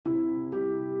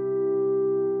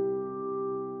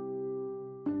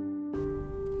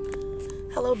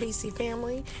Hello, BC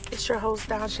family. It's your host,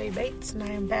 Dalshay Bates, and I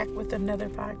am back with another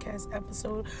podcast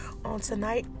episode on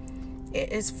tonight.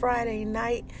 It is Friday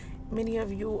night. Many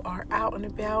of you are out and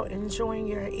about enjoying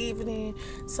your evening.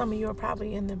 Some of you are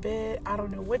probably in the bed. I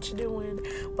don't know what you're doing,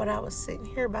 but I was sitting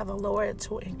here by the Lord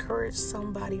to encourage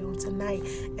somebody on tonight.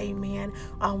 Amen.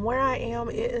 Where I am,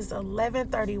 it is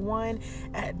 11:31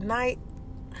 at night.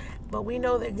 But we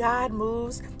know that God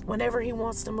moves whenever He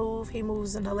wants to move. He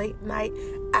moves in the late night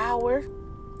hour,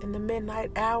 in the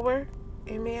midnight hour.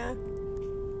 Amen.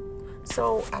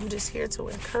 So I'm just here to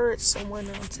encourage someone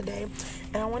on today.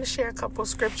 And I want to share a couple of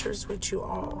scriptures with you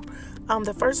all.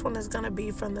 The first one is going to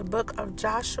be from the book of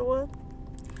Joshua,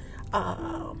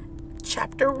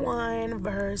 chapter 1,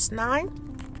 verse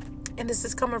 9. And this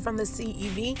is coming from the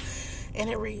CEV. And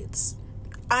it reads,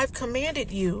 I've commanded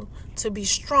you to be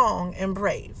strong and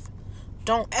brave.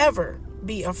 Don't ever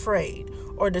be afraid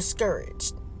or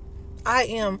discouraged. I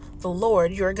am the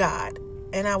Lord your God,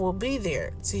 and I will be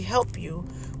there to help you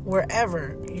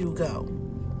wherever you go.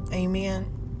 Amen.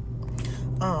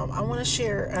 I want to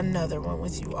share another one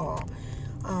with you all.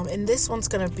 And this one's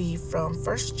going to be from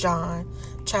 1 John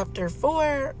chapter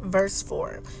 4, verse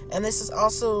 4. And this is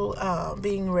also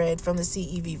being read from the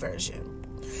CEV version.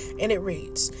 And it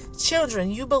reads, Children,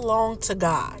 you belong to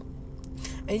God,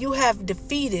 and you have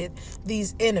defeated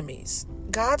these enemies.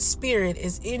 God's Spirit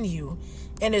is in you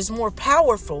and is more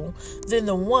powerful than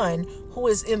the one who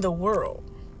is in the world.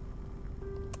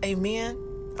 Amen.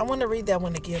 I want to read that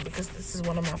one again because this is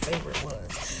one of my favorite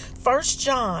ones. 1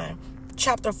 John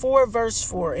chapter 4, verse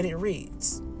 4, and it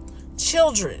reads,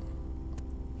 Children,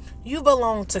 you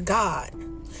belong to God,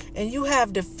 and you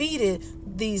have defeated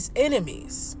these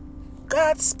enemies.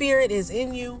 God's Spirit is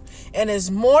in you and is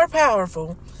more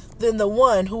powerful than the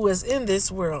one who is in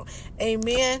this world.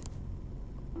 Amen.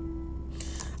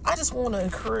 I just want to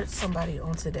encourage somebody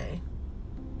on today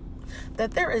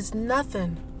that there is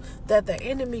nothing that the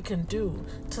enemy can do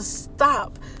to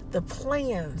stop the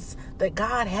plans that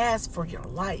God has for your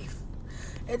life.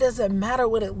 It doesn't matter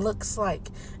what it looks like.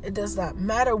 It does not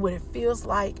matter what it feels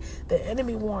like. The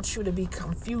enemy wants you to be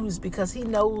confused because he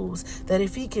knows that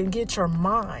if he can get your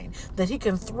mind, that he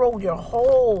can throw your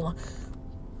whole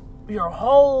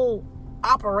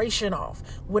operation off.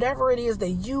 Whatever it is that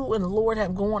you and the Lord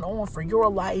have going on for your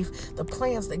life, the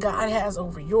plans that God has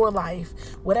over your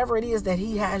life, whatever it is that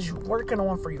he has you working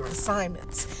on for your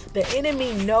assignments, the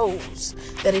enemy knows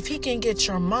that if he can get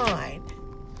your mind,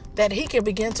 that he can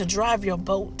begin to drive your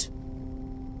boat.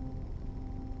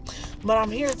 But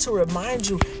I'm here to remind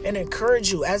you and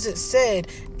encourage you, as it said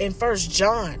in 1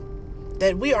 John,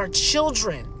 that we are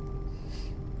children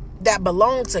that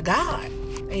belong to God.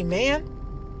 Amen.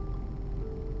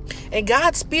 And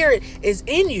God's Spirit is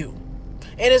in you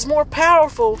and is more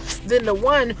powerful than the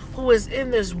one who is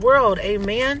in this world.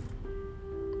 Amen.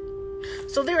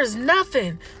 So there is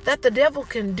nothing that the devil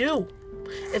can do.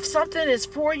 If something is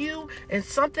for you and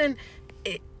something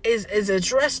is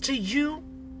addressed to you,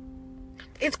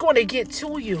 it's going to get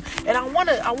to you. And I want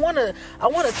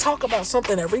to talk about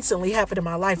something that recently happened in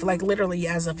my life, like literally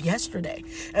as of yesterday.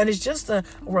 And it's just a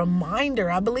reminder.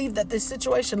 I believe that this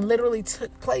situation literally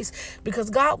took place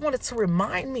because God wanted to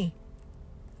remind me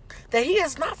that he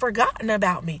has not forgotten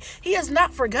about me. He has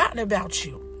not forgotten about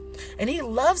you. And he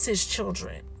loves his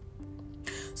children.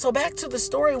 So back to the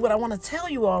story, what I want to tell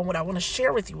you all, what I want to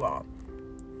share with you all,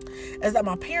 is that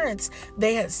my parents,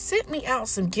 they had sent me out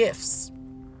some gifts.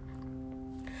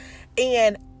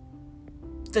 And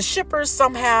the shippers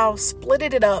somehow split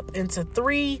it up into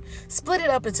three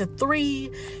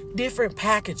different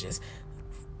packages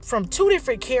from 2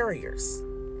 different carriers.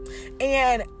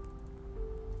 And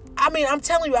I mean, I'm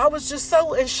telling you, I was just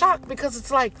so in shock because it's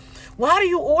like, well, how do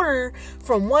you order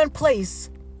from one place?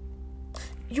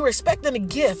 You're expecting the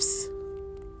gifts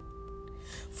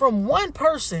from one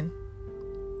person,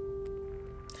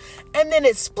 and then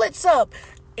it splits up.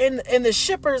 And the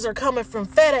shippers are coming from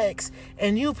FedEx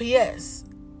and UPS.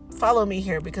 Follow me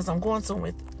here because I'm going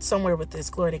somewhere with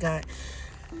this. Glory to God.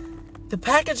 The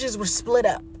packages were split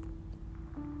up.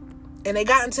 And they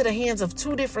got into the hands of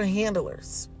 2 different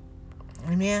handlers.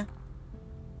 Amen.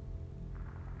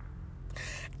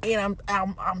 And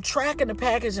I'm tracking the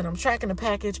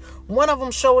package One of them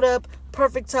showed up,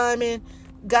 perfect timing,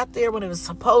 got there when it was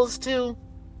supposed to.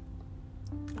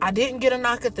 I didn't get a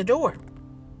knock at the door.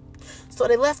 So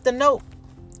they left a note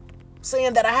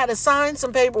saying that I had to sign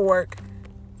some paperwork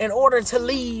in order to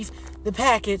leave the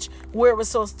package where it was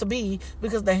supposed to be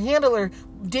because the handler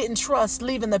didn't trust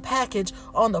leaving the package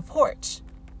on the porch.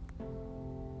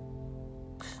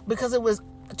 Because it was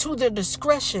to their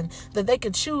discretion that they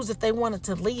could choose if they wanted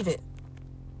to leave it.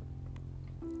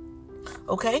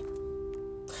 Okay?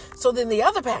 So then the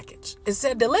other package, it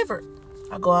said delivered.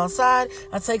 I go outside,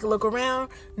 I take a look around,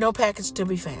 no package to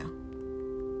be found.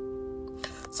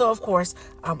 So of course,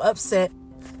 I'm upset.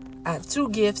 I have 2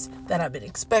 gifts that I've been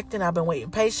expecting, I've been waiting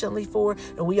patiently for,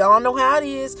 and we all know how it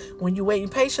is. When you're waiting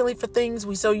patiently for things,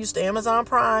 we so used to Amazon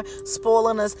Prime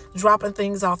spoiling us, dropping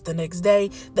things off the next day.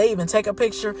 They even take a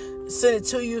picture, send it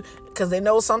to you, because they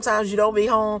know sometimes you don't be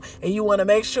home, and you want to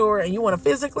make sure, and you want to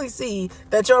physically see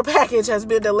that your package has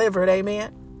been delivered.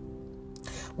 Amen.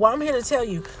 Well, I'm here to tell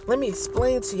you, let me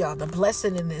explain to y'all the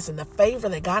blessing in this and the favor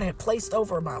that God had placed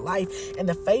over my life and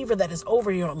the favor that is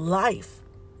over your life.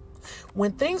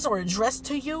 When things are addressed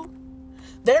to you,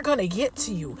 they're going to get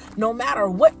to you no matter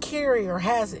what carrier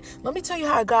has it. Let me tell you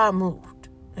how God moved.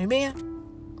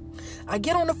 Amen. I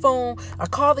get on the phone. I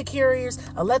call the carriers.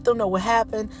 I let them know what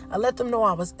happened. I let them know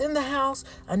I was in the house.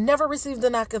 I never received a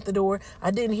knock at the door.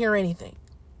 I didn't hear anything.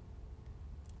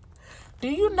 Do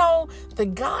you know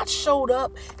that God showed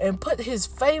up and put his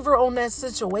favor on that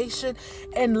situation?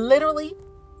 And literally,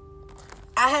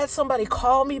 I had somebody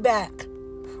call me back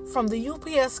from the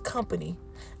UPS company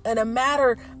in a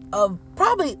matter of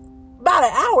probably about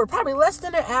an hour, probably less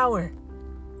than an hour.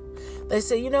 They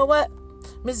said, you know what,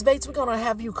 Ms. Bates, we're going to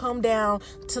have you come down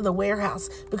to the warehouse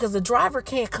because the driver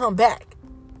can't come back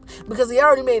because he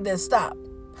already made that stop.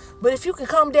 But if you can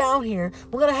come down here,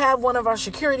 we're going to have one of our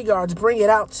security guards bring it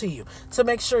out to you to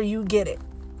make sure you get it.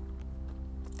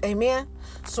 Amen.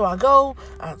 So I go,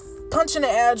 I punch in the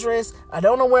address. I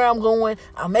don't know where I'm going.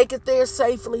 I make it there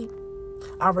safely.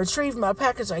 I retrieve my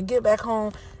package. I get back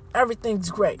home. Everything's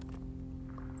great.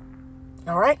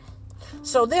 All right.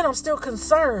 So then I'm still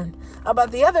concerned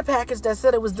about the other package that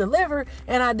said it was delivered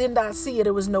and I did not see it.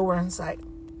 It was nowhere in sight.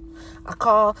 I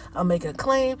call. I make a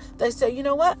claim. They say, you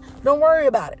know what? Don't worry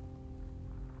about it.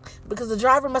 Because the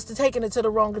driver must have taken it to the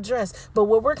wrong address. But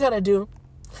what we're going to do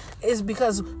is,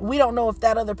 because we don't know if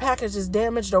that other package is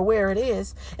damaged or where it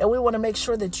is, and we want to make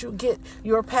sure that you get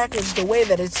your package the way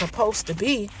that it's supposed to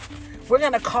be, we're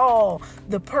going to call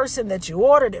the person that you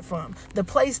ordered it from, the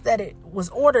place that it was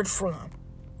ordered from,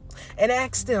 and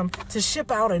ask them to ship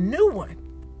out a new one.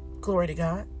 Glory to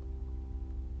God.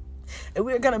 And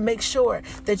we're going to make sure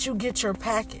that you get your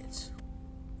package.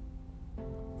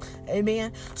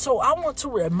 Amen. So I want to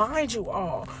remind you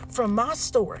all from my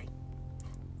story,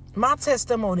 my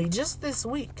testimony just this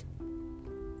week,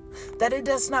 that it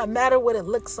does not matter what it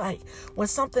looks like when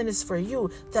something is for you.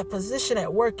 That position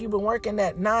at work, you've been working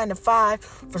that 9 to 5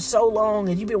 for so long,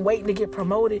 and you've been waiting to get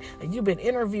promoted, and you've been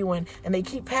interviewing, and they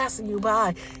keep passing you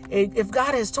by. And if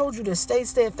God has told you to stay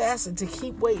steadfast and to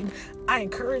keep waiting, I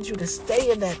encourage you to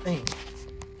stay in that thing.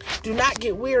 Do not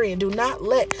get weary, and do not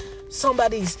let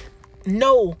somebody's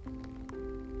no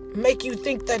make you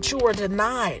think that you are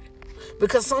denied.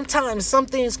 Because sometimes some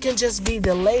things can just be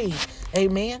delayed.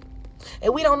 Amen.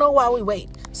 And we don't know why we wait.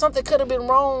 Something could have been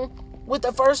wrong with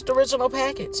the first original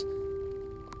package.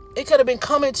 It could have been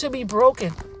coming to be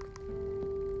broken.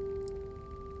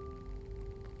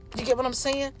 You get what I'm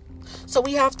saying? So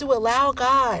we have to allow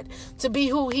God to be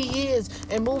who he is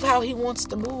and move how he wants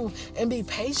to move and be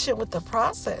patient with the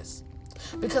process.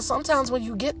 Because sometimes when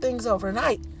you get things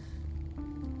overnight,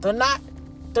 they're not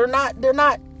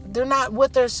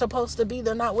what they're supposed to be.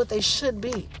 They're not what they should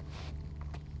be.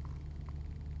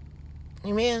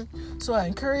 Amen. So I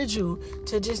encourage you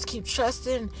to just keep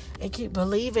trusting and keep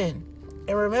believing.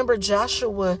 And remember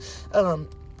Joshua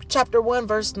chapter 1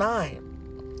 verse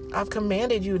 9. I've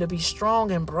commanded you to be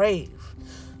strong and brave.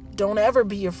 Don't ever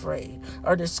be afraid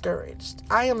or discouraged.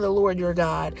 I am the Lord your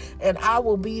God, and I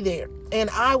will be there. And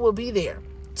I will be there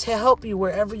to help you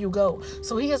wherever you go.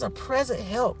 So he is a present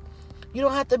help. You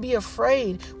don't have to be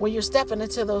afraid when you're stepping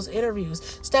into those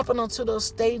interviews, stepping onto those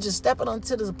stages, stepping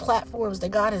onto the platforms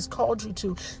that God has called you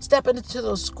to, stepping into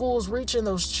those schools, reaching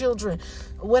those children,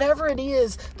 whatever it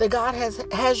is that God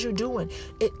has you doing.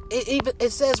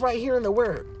 It says right here in the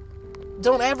word,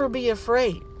 don't ever be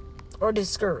afraid or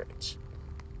discouraged.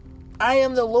 I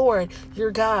am the Lord,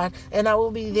 your God, and I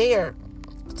will be there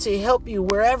to help you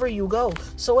wherever you go.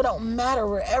 So it don't matter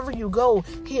wherever you go,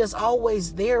 he is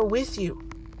always there with you.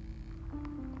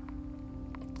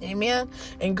 Amen.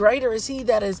 And greater is he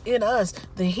that is in us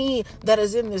than he that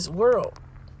is in this world.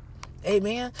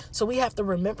 Amen. So we have to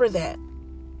remember that.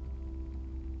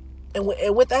 And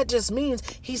what that just means,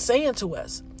 he's saying to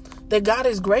us that God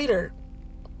is greater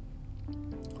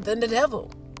than the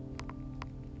devil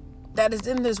that is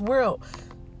in this world.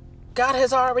 God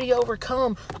has already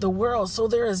overcome the world. So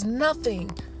there is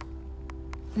nothing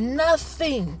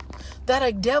that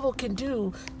a devil can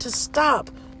do to stop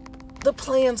the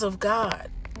plans of God.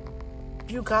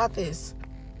 You got this.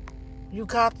 You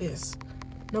got this.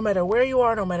 No matter where you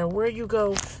are, no matter where you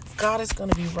go, God is going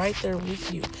to be right there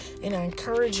with you. And I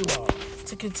encourage you all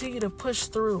to continue to push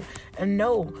through and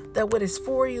know that what is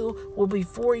for you will be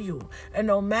for you. And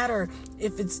no matter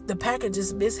if the package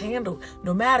is mishandled,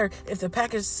 no matter if the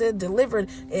package said delivered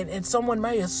and someone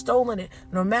may have stolen it,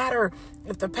 no matter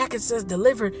if the package says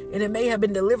delivered and it may have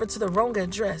been delivered to the wrong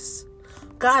address,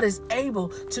 God is able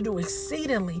to do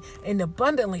exceedingly and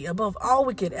abundantly above all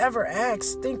we could ever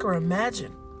ask, think, or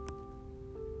imagine.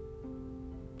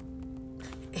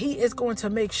 He is going to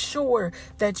make sure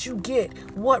that you get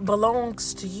what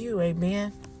belongs to you.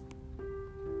 Amen.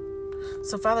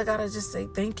 So, Father God, I just say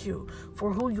thank you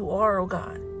for who you are, oh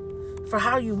God. For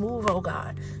how you move, oh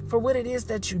God. For what it is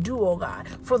that you do, oh God.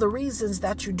 For the reasons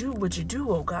that you do what you do,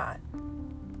 oh God.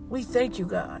 We thank you,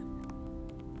 God.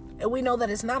 And we know that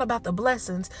it's not about the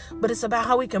blessings, but it's about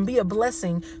how we can be a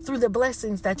blessing through the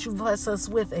blessings that you bless us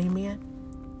with. Amen.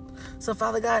 So,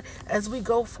 Father God, as we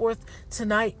go forth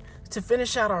tonight to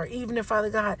finish out our evening, Father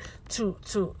God, to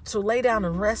lay down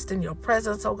and rest in your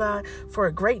presence, oh God, for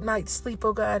a great night's sleep,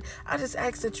 oh God, I just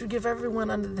ask that you give everyone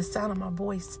under the sound of my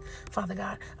voice, Father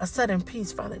God, a sudden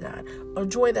peace, Father God, a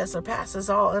joy that surpasses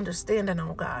all understanding,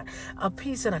 oh God, a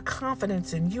peace and a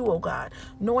confidence in you, oh God,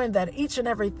 knowing that each and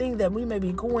everything that we may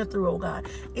be going through, oh God,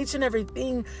 each and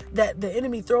everything that the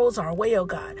enemy throws our way, oh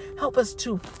God, help us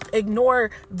to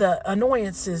ignore the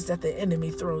annoyances that the enemy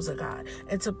throws, oh God,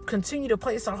 and to continue to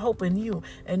place our hope in you,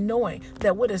 and knowing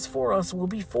that what is for us will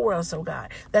be for us, oh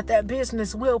God, that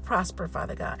business will prosper,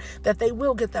 Father God, that they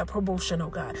will get that promotion,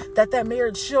 oh God, that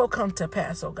marriage shall come to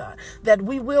pass, oh God, that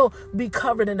we will be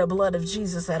covered in the blood of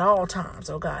Jesus at all times,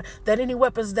 oh God, that any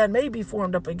weapons that may be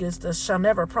formed up against us shall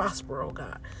never prosper, oh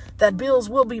God, that bills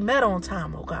will be met on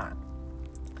time, oh God,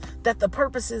 that the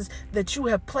purposes that you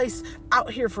have placed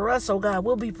out here for us, oh God,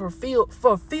 will be fulfilled,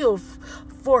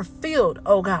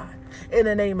 oh God, in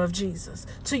the name of Jesus,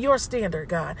 to your standard,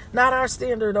 God, not our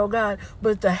standard, oh God,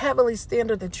 but the heavenly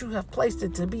standard that you have placed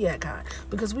it to be at, God,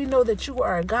 because we know that you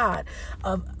are a God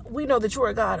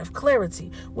of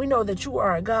clarity. We know that you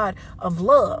are a God of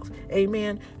love.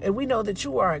 Amen. And we know that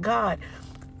you are a God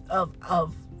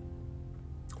of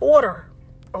order,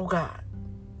 oh God.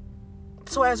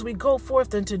 So as we go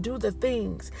forth and to do the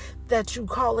things that you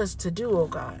call us to do, oh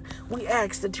God, we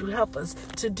ask that you help us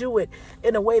to do it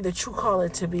in a way that you call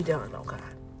it to be done, oh God.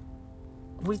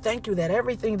 We thank you that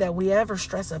everything that we ever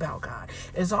stress about, God,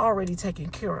 is already taken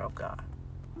care of, God.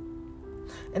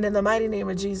 And in the mighty name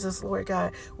of Jesus, Lord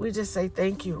God, we just say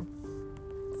thank you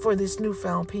for this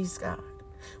newfound peace, God.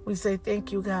 We say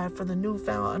thank you, God, for the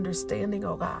newfound understanding,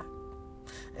 oh God,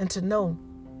 and to know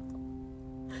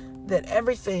that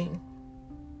everything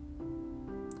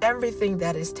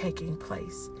that is taking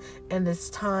place in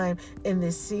this time, in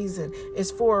this season,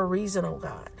 is for a reason, oh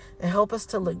God. And help us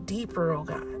to look deeper, oh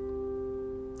God.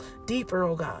 Deeper,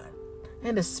 oh God.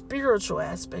 In the spiritual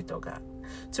aspect, oh God.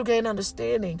 To gain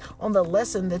understanding on the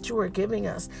lesson that you are giving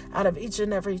us out of each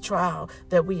and every trial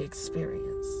that we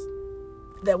experience.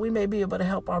 That we may be able to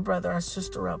help our brother, our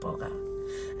sister up, oh God.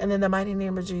 And in the mighty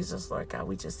name of Jesus, Lord God,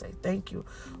 we just say thank you.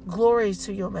 Glory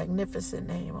to your magnificent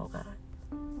name, oh God.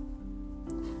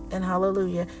 And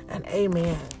hallelujah and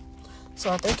amen. So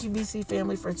I thank you, BC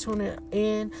family, for tuning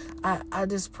in. I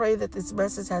just pray that this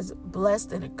message has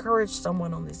blessed and encouraged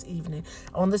someone on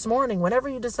this morning, whenever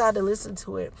you decide to listen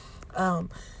to it. I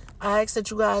ask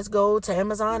that you guys go to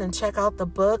Amazon and check out the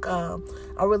book. I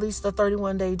released the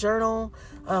 31-day journal.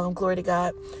 Glory to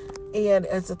God. And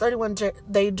it's a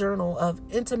 31-day journal of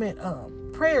intimate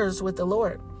prayers with the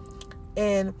Lord.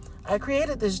 And I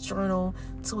created this journal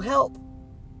to help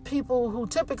people who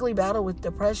typically battle with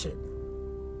depression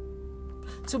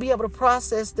to be able to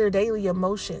process their daily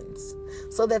emotions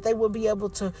so that they will be able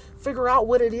to figure out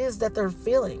what it is that they're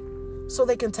feeling, so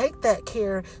they can take that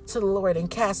care to the Lord and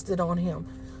cast it on him,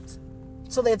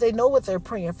 so that they know what they're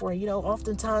praying for.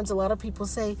 Oftentimes a lot of people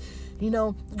say,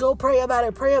 go pray about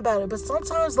it. But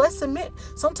sometimes, let's admit,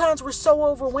 sometimes we're so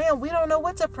overwhelmed, we don't know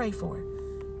what to pray for.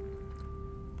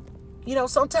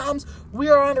 Sometimes we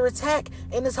are under attack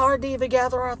and it's hard to even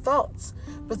gather our thoughts.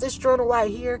 But this journal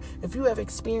right here, if you have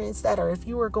experienced that, or if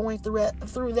you are going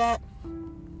through that,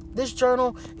 this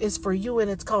journal is for you,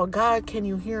 and it's called God, Can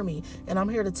You Hear Me? And I'm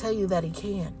here to tell you that he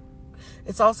can.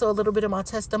 It's also a little bit of my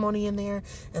testimony in there.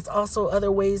 It's also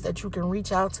other ways that you can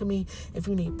reach out to me if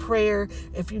you need prayer,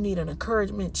 if you need an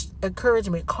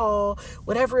encouragement call,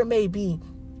 whatever it may be.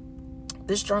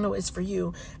 This journal is for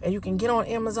you, and you can get on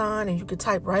Amazon and you can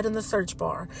type right in the search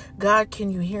bar, God, Can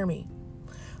You Hear Me?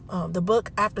 The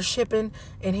book, after shipping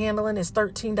and handling, is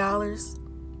 $13.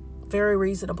 Very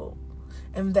reasonable.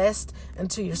 invest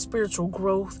into your spiritual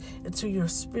growth, into your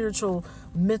spiritual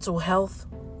mental health.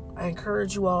 I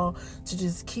encourage you all to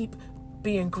just keep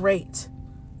being great.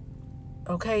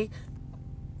 Okay?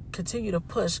 Continue to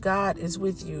push. God is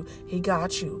with you. He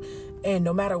got you. And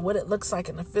no matter what it looks like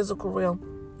in the physical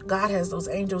realm, God has those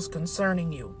angels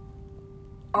concerning you,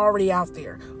 already out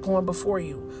there, going before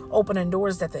you, opening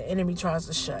doors that the enemy tries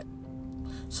to shut.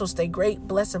 So stay great,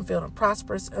 blessed, and filled and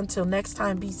prosperous. Until next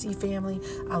time, BC family,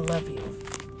 I love you.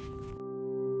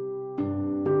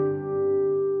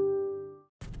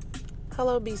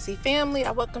 Hello, BC family.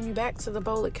 I welcome you back to the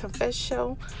Boldly Confess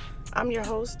Show. I'm your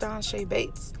host, Dawn Shay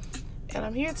Bates, and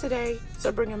I'm here today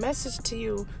to bring a message to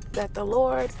you that the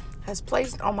Lord has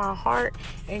placed on my heart.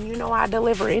 And you know I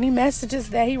deliver any messages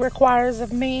that He requires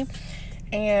of me,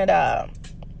 and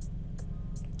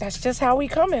that's just how we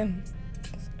come in.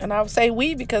 And I would say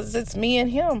we because it's me and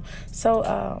Him.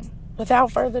 So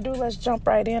without further ado, let's jump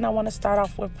right in. I want to start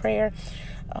off with prayer.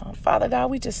 Father God,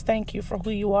 we just thank you for who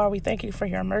you are. We thank you for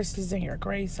your mercies and your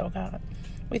grace, oh God.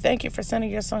 We thank you for sending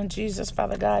your son Jesus,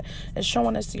 Father God, and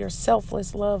showing us your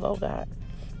selfless love, oh God.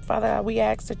 Father God, we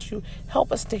ask that you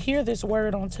help us to hear this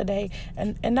word on today,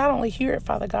 and not only hear it,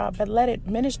 Father God, but let it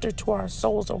minister to our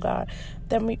souls, oh God,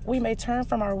 that we may turn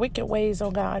from our wicked ways,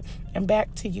 oh God, and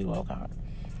back to you, oh God.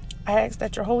 I ask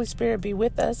that your Holy Spirit be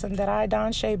with us, and that I,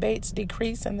 Dawn Shay Bates,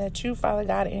 decrease, and that you, Father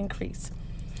God, increase.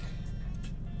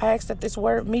 I ask that this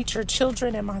word meet your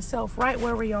children and myself right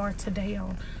where we are today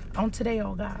on today,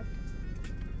 oh God.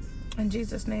 In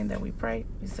Jesus' name that we pray,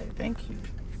 we say thank you.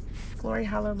 Glory,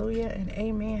 hallelujah, and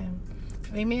amen.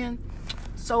 Amen.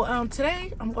 So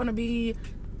today I'm going to be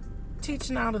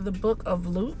teaching out of the book of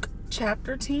Luke,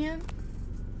 chapter 10.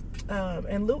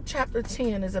 And Luke chapter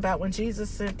 10 is about when Jesus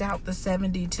sent out the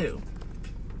 72.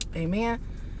 Amen.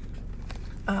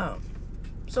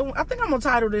 So I think I'm going to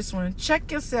title this one,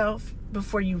 Check Yourself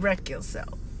Before You Wreck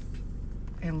Yourself.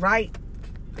 And right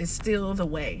is still the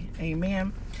way.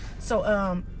 Amen.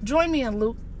 So join me in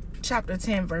Luke chapter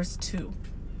 10, verse 2.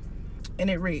 And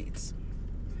it reads,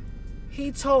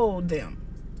 He told them,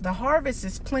 the harvest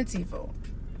is plentiful,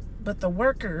 but the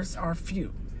workers are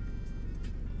few.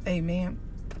 Amen.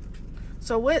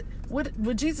 So what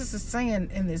Jesus is saying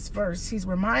in this verse, He's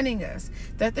reminding us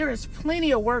that there is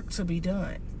plenty of work to be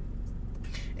done.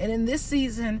 And in this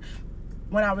season,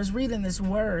 when I was reading this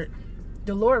word,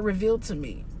 the Lord revealed to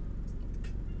me,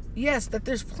 yes, that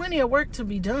there's plenty of work to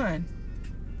be done.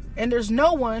 And there's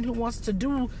no one who wants to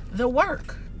do the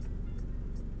work.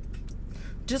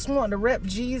 Just wanting to rep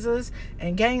Jesus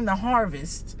and gain the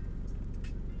harvest.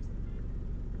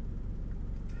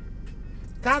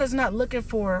 God is not looking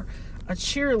for a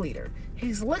cheerleader.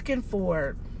 He's looking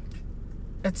for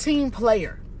a team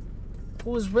player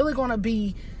who is really going to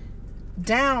be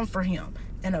down for Him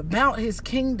and about His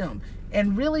kingdom,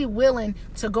 and really willing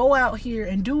to go out here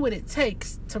and do what it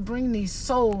takes to bring these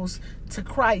souls to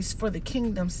Christ for the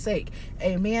kingdom's sake.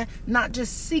 Amen. Not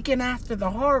just seeking after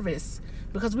the harvest,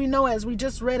 because we know, as we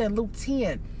just read in Luke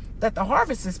 10, that the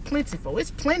harvest is plentiful.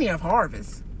 It's plenty of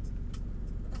harvest.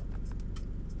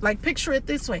 Like, picture it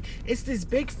this way. It's this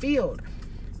big field,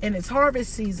 and it's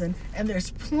harvest season, and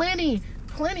there's plenty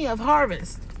of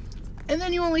harvest. And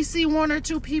then you only see one or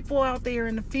two people out there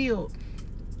in the field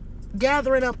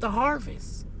gathering up the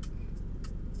harvest.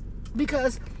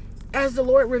 Because, as the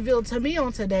Lord revealed to me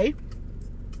on today,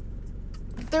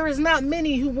 there is not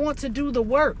many who want to do the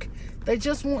work. They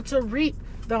just want to reap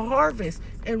the harvest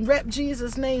and rep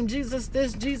Jesus' name, Jesus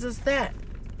this, Jesus that.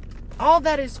 All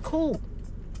that is cool.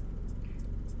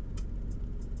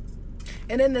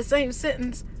 And in the same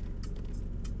sentence,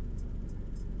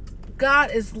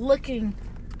 God is looking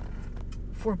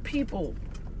for people,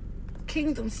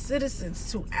 kingdom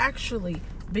citizens, to actually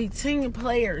be team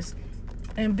players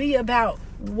and be about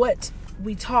what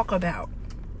we talk about.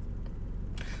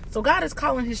 So God is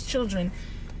calling His children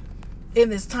in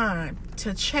this time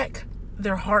to check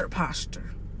their heart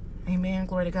posture. Amen.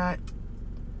 Glory to God.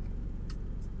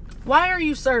 Why are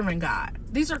you serving God?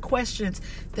 These are questions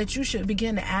that you should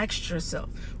begin to ask yourself.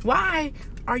 Why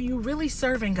are you really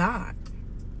serving God?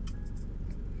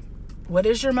 What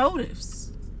is your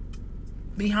motives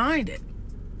behind it?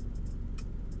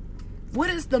 What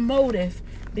is the motive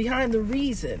behind the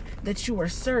reason that you are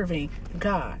serving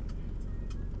God?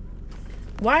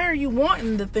 Why are you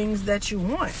wanting the things that you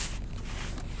want?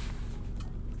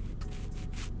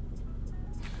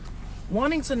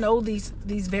 Wanting to know these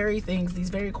very things, these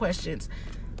very questions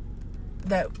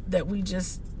that we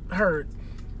just heard,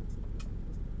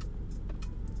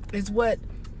 is what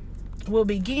will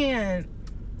begin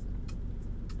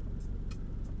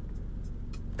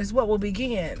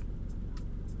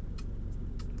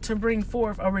to bring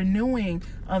forth a renewing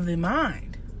of the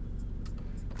mind.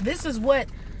 This is what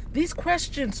these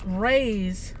questions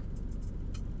raise.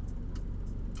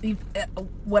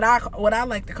 What I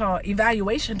like to call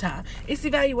evaluation time. It's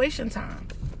evaluation time.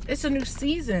 It's a new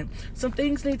season. Some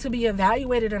things need to be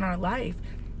evaluated in our life.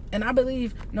 And I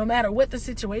believe no matter what the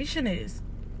situation is,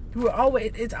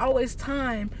 it's always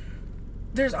time.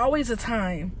 There's always a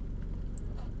time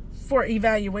for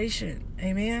evaluation.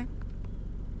 Amen.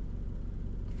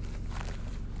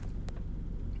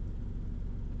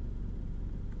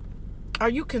 Are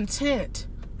you content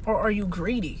or are you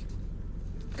greedy?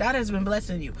 God has been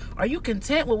blessing you. Are you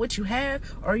content with what you have,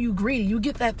 or are you greedy? You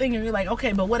get that thing and you're like,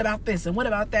 okay, but what about this? And what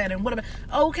about that? And what about...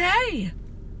 Okay.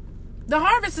 The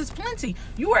harvest is plenty.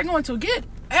 You are going to get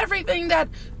everything that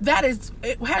is,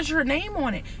 it has your name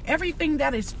on it. Everything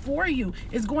that is for you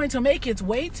is going to make its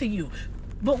way to you.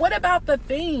 But what about the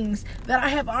things that I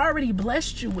have already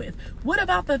blessed you with? What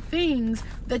about the things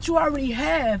that you already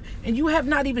have and you have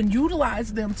not even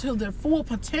utilized them to their full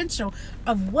potential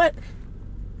of what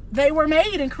they were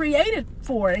made and created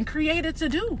for and created to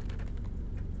do?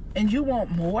 And you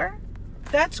want more?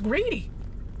 That's greedy.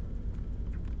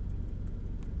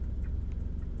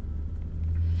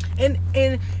 And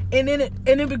then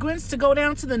it begins to go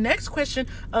down to the next question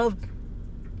of,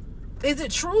 is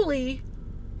it truly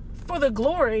for the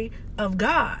glory of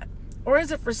God, or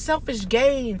is it for selfish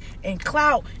gain and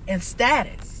clout and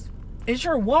status? Is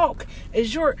your walk,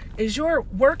 is your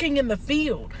working in the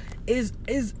field, is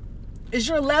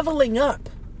your leveling up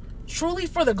truly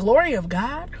for the glory of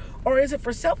God, or is it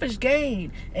for selfish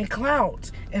gain and clout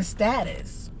and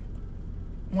status?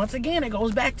 Once again, it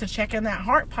goes back to checking that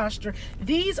heart posture.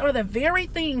 These are the very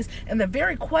things and the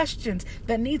very questions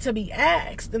that need to be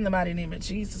asked in the mighty name of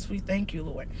Jesus. We thank you,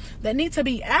 Lord. That need to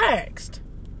be asked.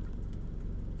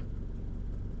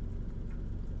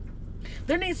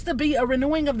 There needs to be a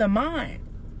renewing of the mind.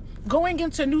 Going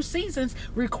into new seasons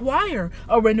require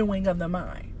a renewing of the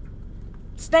mind.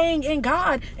 Staying in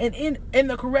God and in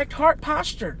the correct heart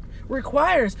posture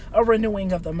requires a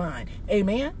renewing of the mind.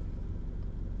 Amen.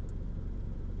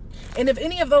 And if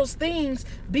any of those things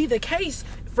be the case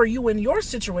for you in your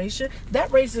situation,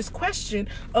 that raises question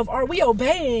of, are we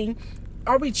obeying?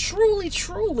 Are we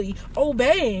truly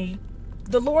obeying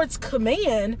the Lord's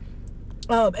command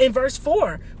in verse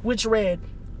 4, which read,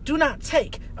 do not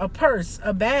take a purse,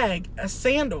 a bag, a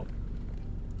sandal.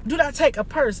 Do not take a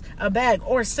purse, a bag,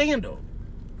 or sandal.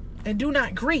 And do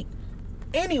not greet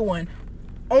anyone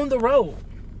on the road.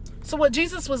 So what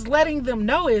Jesus was letting them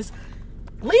know is,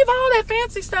 leave all that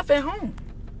fancy stuff at home.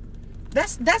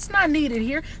 That's not needed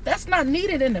here. That's not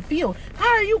needed in the field. How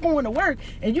are you going to work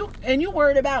and you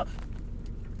worried about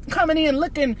coming in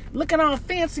looking all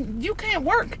fancy? You can't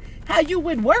work how you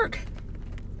would work.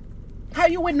 How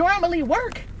you would normally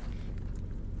work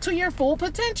to your full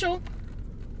potential.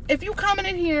 If you coming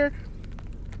in here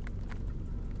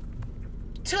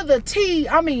to the T,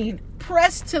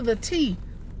 pressed to the T,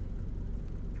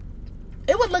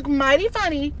 it would look mighty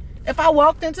funny if I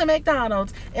walked into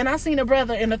McDonald's and I seen a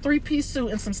brother in a 3-piece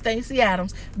suit and some Stacey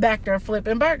Adams back there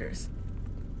flipping burgers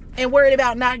and worried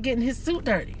about not getting his suit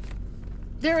dirty.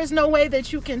 There is no way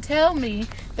that you can tell me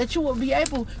that you will be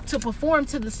able to perform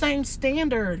to the same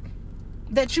standard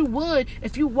that you would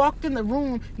if you walked in the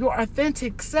room your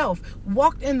authentic self,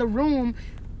 walked in the room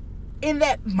in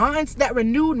that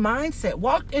renewed mindset,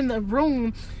 walked in the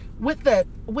room with the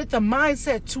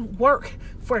mindset to work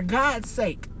for God's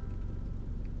sake.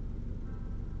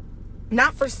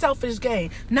 Not for selfish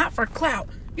gain, not for clout.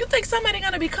 You think somebody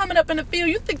going to be coming up in the field?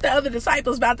 You think the other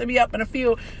disciples about to be up in the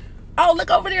field? Oh,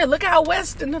 look over there. Look out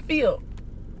west in the field.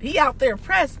 He out there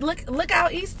pressed. Look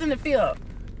out east in the field.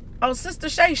 Oh, Sister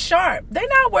Shay Sharp. They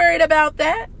not worried about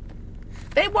that.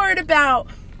 They worried about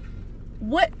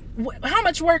how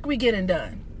much work we getting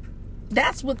done.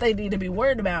 That's what they need to be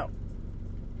worried about.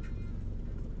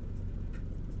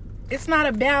 It's not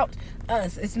about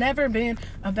us. It's never been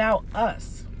about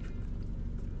us.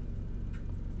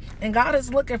 And God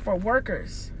is looking for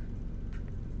workers.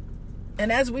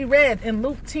 And as we read in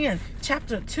Luke 10,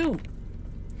 chapter 2,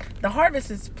 the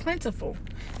harvest is plentiful,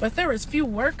 but there is few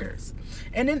workers.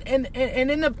 And in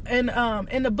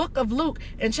the book of Luke,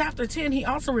 in chapter 10, he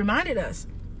also reminded us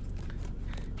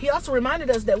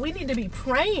that we need to be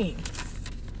praying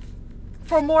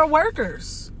for more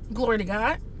workers. Glory to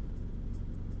God.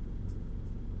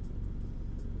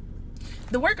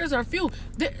 The workers are few.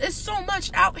 There is so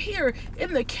much out here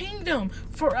in the kingdom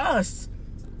for us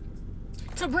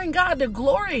to bring God the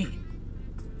glory.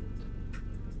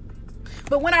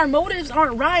 But when our motives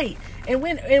aren't right, and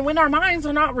when our minds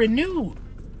are not renewed,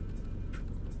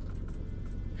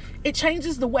 It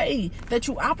changes the way that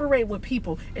you operate with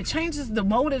people. It changes the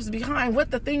motives behind what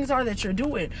the things are that you're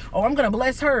doing. Oh, I'm going to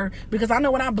bless her because I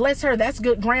know when I bless her, that's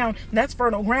good ground. That's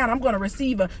fertile ground. I'm going to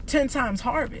receive a 10 times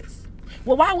harvest.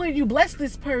 Well, why would you bless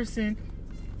this person?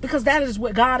 Because that is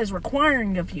what God is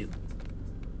requiring of you.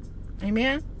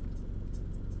 Amen.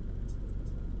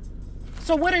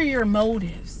 So what are your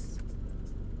motives?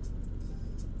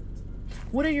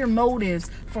 What are your motives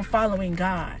for following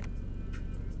God?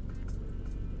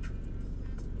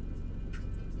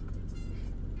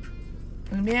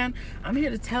 Amen. I'm here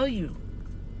to tell you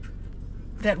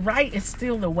that right is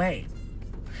still the way.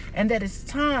 And that it's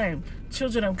time,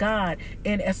 children of God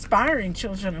and aspiring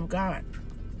children of God,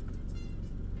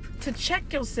 to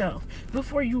check yourself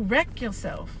before you wreck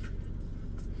yourself.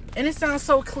 And it sounds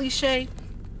so cliche,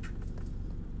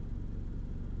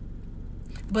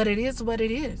 but it is what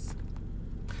it is.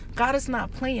 God is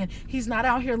not playing. He's not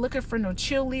out here looking for no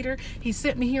cheerleader. He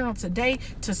sent me here on today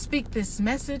to speak this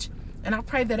message. And I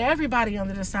pray that everybody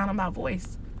under the sound of my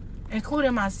voice,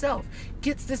 including myself,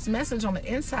 gets this message on the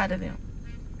inside of them.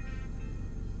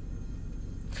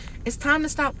 It's time to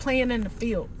stop playing in the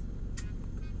field.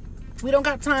 We don't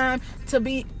got time to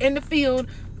be in the field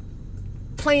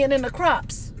playing in the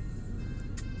crops.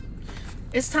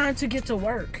 It's time to get to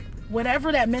work.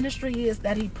 Whatever that ministry is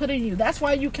that he put in you. That's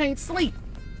why you can't sleep.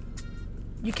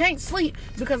 You can't sleep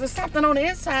because there's something on the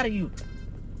inside of you.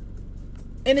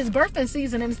 And it's birthing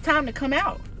season and it's time to come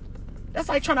out. That's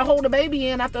like trying to hold a baby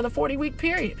in after the 40-week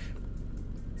period.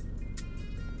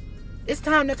 It's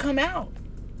time to come out.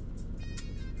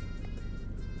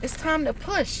 It's time to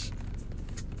push.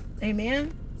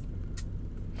 Amen.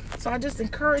 So I just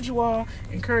encourage you all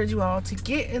to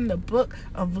get in the book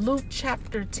of Luke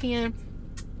chapter 10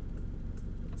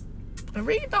 and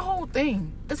read the whole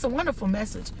thing. It's a wonderful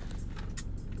message.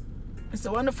 It's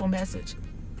a wonderful message.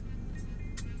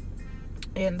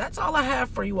 And that's all I have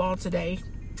for you all today.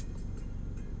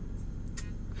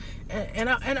 And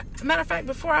matter of fact,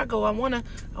 before I go, I want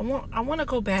to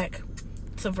go back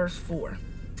to verse 4.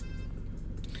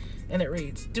 And it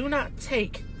reads, "Do not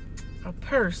take a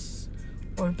purse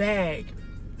or bag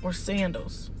or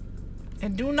sandals,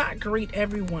 and do not greet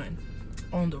everyone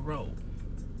on the road."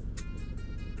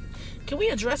 Can we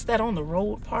address that on the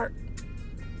road part?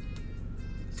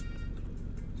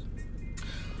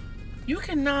 You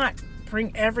cannot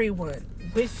bring everyone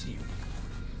with you.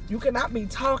 You cannot be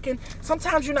talking.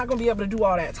 Sometimes you're not going to be able to do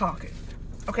all that talking.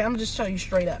 Okay, I'm just telling you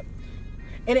straight up.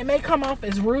 And it may come off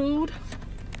as rude,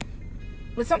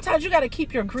 but sometimes you got to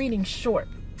keep your greetings short.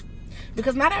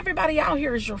 Because not everybody out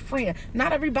here is your friend.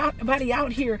 Not everybody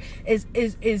out here is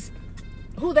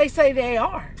who they say they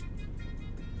are.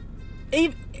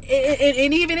 And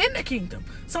even in the kingdom,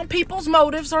 some people's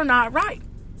motives are not right.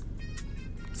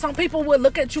 Some people would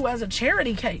look at you as a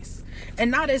charity case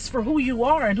and not as for who you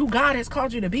are and who God has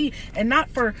called you to be, and not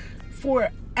for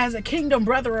as a kingdom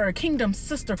brother or a kingdom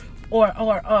sister or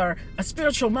a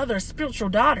spiritual mother, a spiritual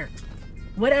daughter,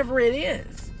 whatever it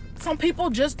is. Some people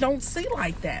just don't see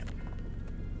like that.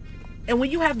 And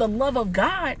when you have the love of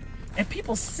God and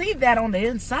people see that on the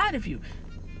inside of you,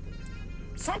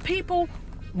 some people,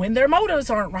 when their motives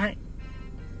aren't right,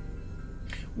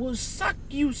 will suck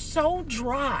you so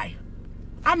dry.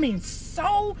 I mean,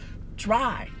 so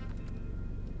dry.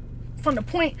 From the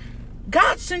point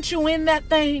God sent you in that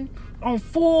thing on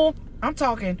full, I'm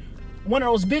talking one of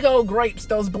those big old grapes,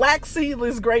 those black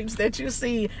seedless grapes that you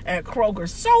see at Kroger.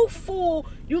 So full,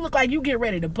 you look like you get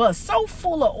ready to bust. So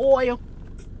full of oil.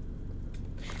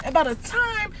 And by the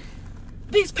time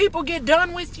these people get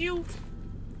done with you,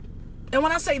 and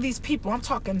when I say these people, I'm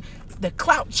talking the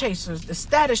clout chasers, the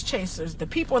status chasers, the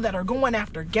people that are going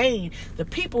after gain, the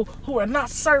people who are not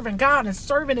serving God and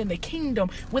serving in the kingdom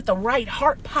with the right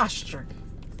heart posture.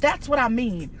 That's what I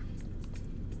mean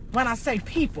when I say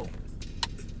people.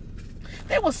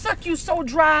 They will suck you so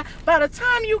dry, by the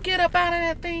time you get up out of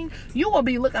that thing, you will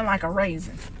be looking like a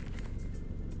raisin.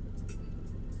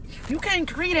 You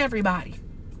can't greet everybody.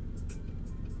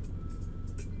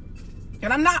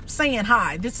 And I'm not saying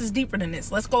hi. This is deeper than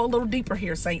this. Let's go a little deeper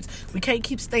here, saints. We can't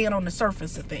keep staying on the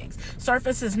surface of things.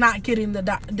 Surface is not getting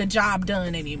the job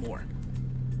done anymore.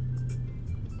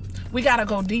 We got to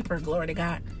go deeper, glory to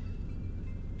God.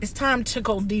 It's time to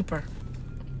go deeper.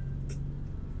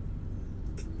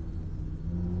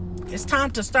 It's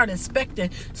time to start inspecting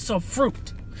some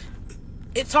fruit.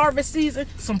 It's harvest season.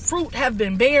 Some fruit have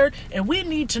been bared, and we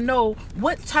need to know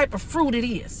what type of fruit it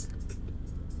is.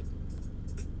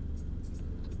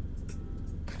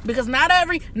 Because not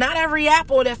every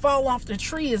apple that fall off the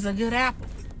tree is a good apple.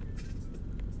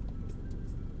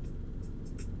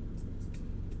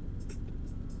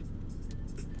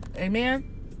 Amen.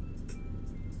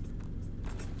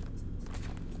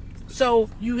 So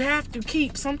you have to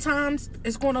keep, sometimes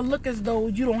it's going to look as though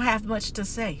you don't have much to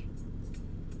say.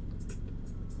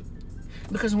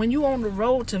 Because when you're on the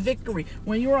road to victory,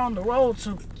 when you're on the road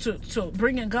to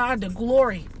bringing God the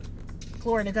glory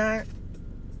to God,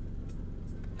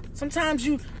 sometimes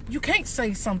you can't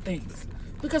say some things.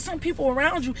 Because some people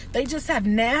around you, they just have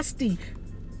nasty,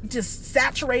 just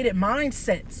saturated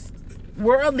mindsets.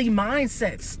 Worldly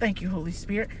mindsets. Thank you, Holy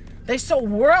Spirit. They're so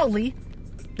worldly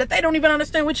that they don't even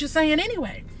understand what you're saying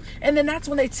anyway. And then that's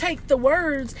when they take the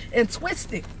words and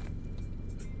twist it.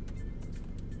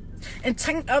 And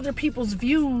taint other people's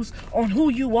views on who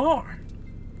you are.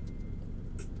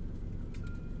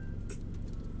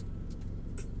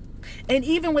 And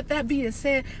even with that being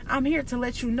said, I'm here to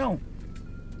let you know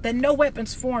that no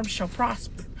weapons formed shall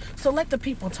prosper. So let the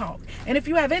people talk. And if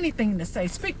you have anything to say,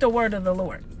 speak the word of the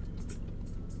Lord.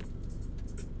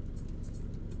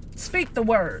 Speak the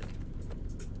word.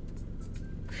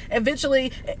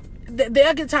 Eventually,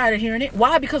 they'll get tired of hearing it.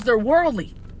 Why? Because they're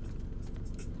worldly.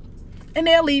 And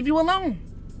they'll leave you alone.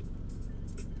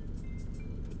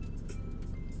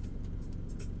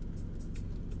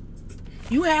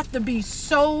 You have to be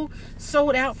so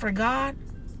sold out for God.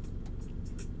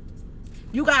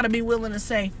 You got to be willing to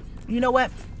say, you know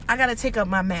what? I got to take up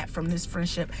my mat from this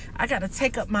friendship. I got to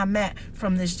take up my mat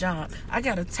from this job. I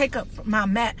got to take up my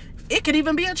mat. It could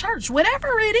even be a church, whatever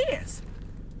it is.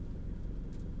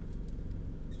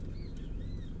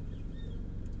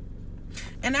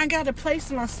 And I got to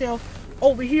place myself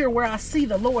over here where I see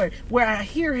the Lord, where I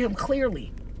hear him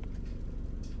clearly.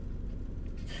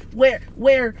 Where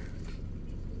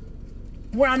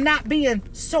I'm not being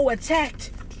so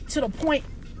attacked to the point.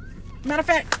 Matter of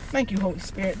fact, thank you, Holy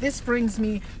Spirit. This brings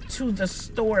me to the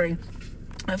story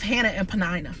of Hannah and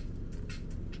Peninnah.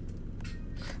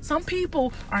 Some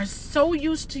people are so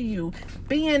used to you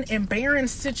being in barren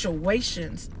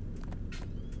situations.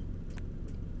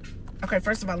 Okay,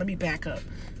 first of all, let me back up.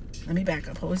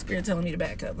 Holy Spirit telling me to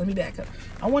back up. Let me back up.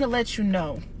 I want to let you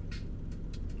know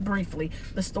briefly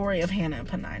the story of Hannah and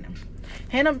Peninnah.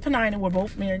 Hannah and Peninnah were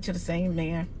both married to the same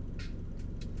man.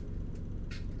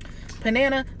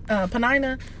 Peninnah,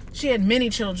 she had many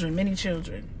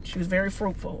children. She was very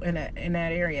fruitful in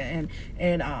that area.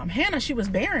 And Hannah, she was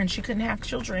barren. She couldn't have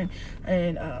children.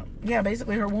 And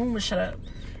basically her womb was shut up.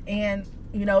 And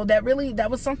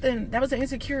that was an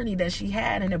insecurity that she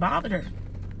had, and it bothered her.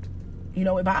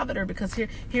 It bothered her because here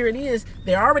it is.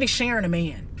 They're already sharing a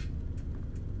man.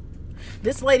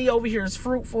 This lady over here is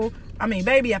fruitful. I mean,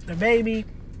 baby after baby.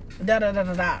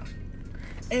 Da-da-da-da-da.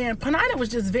 And Peninnah was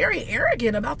just very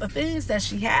arrogant about the things that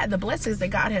she had, the blessings that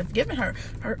God had given her,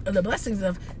 the blessings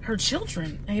of her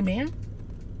children. Amen.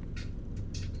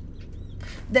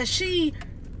 That she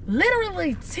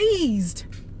literally teased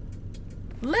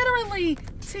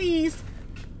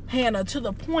Hannah to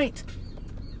the point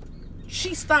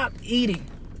she stopped eating.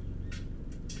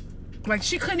 Like,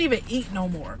 she couldn't even eat no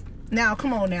more. Now,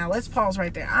 come on now. Let's pause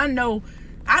right there. I know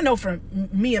from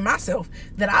me and myself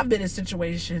that I've been in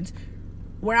situations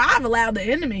where I've allowed the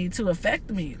enemy to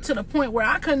affect me to the point where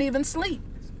I couldn't even sleep.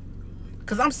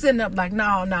 Because I'm sitting up like,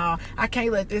 no, I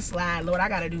can't let this slide, Lord. I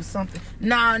got to do something.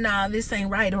 No, this ain't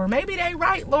right. Or maybe they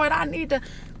right, Lord. I need to...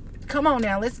 Come on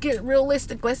now. Let's get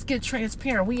realistic. Let's get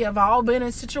transparent. We have all been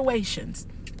in situations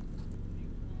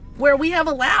where we have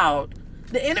allowed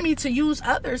the enemy to use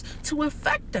others to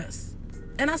affect us.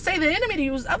 And I say the enemy to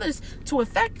use others to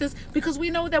affect us because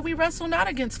we know that we wrestle not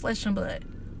against flesh and blood.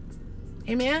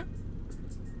 Amen?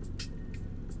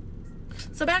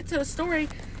 So back to the story.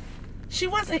 She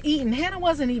wasn't eating. Hannah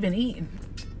wasn't even eating.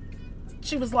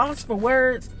 She was lost for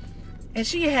words. And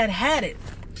she had it.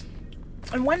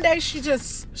 And one day she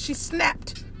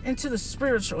snapped into the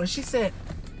spiritual. And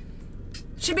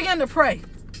she began to pray.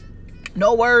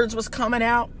 No words was coming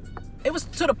out. It was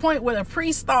to the point where the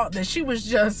priest thought that she was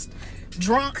just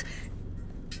drunk,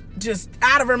 just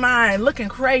out of her mind, looking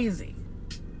crazy.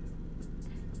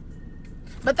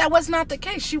 But that was not the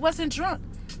case. She wasn't drunk.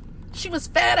 She was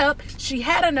fed up. She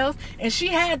had enough. And she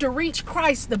had to reach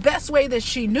Christ the best way that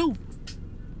she knew.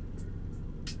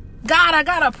 God, I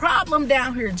got a problem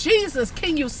down here. Jesus,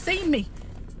 can you see me?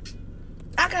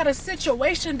 I got a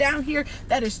situation down here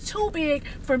that is too big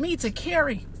for me to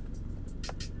carry.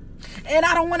 And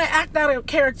I don't want to act out of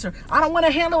character. I don't want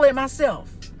to handle it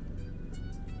myself.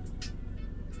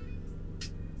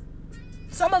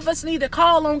 Some of us need to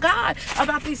call on God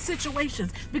about these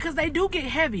situations because they do get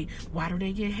heavy. Why do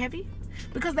they get heavy?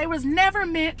 Because they was never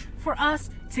meant for us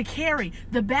to carry.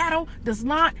 The battle does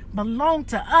not belong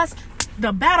to us.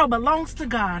 The battle belongs to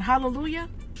God. Hallelujah.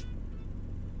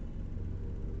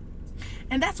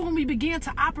 And that's when we begin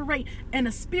to operate in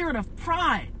a spirit of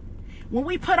pride. When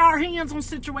we put our hands on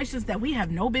situations that we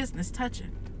have no business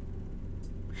touching.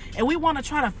 And we want to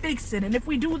try to fix it. And if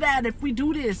we do that, if we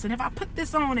do this, and if I put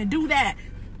this on and do that,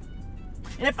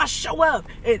 and if I show up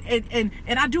and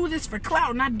I do this for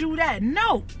clout and I do that.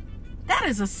 No, that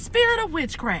is a spirit of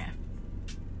witchcraft.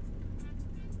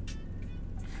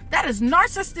 That is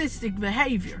narcissistic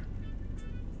behavior.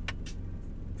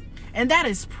 And that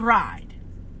is pride.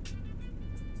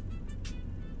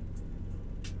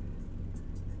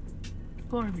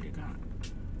 Glory be to God.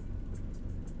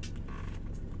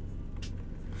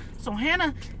 So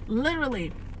Hannah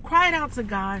literally cried out to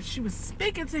God. She was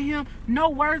speaking to him. No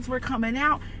words were coming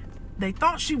out. They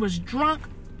thought she was drunk,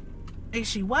 and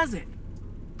she wasn't.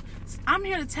 I'm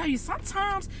here to tell you,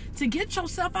 sometimes to get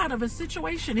yourself out of a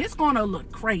situation, it's going to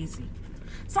look crazy.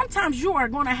 Sometimes you are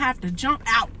going to have to jump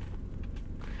out.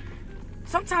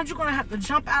 Sometimes you're going to have to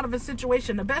jump out of a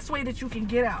situation the best way that you can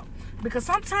get out. Because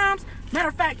sometimes, matter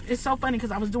of fact, it's so funny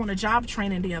because I was doing a job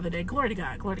training the other day. Glory to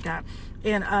God, glory to God.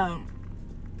 And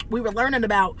we were learning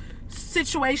about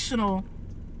situational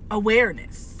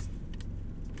awareness.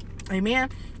 Amen.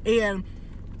 And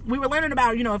we were learning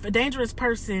about, if a dangerous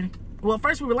person, well,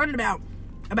 first we were learning about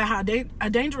how a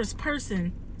dangerous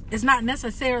person does not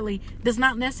necessarily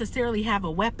have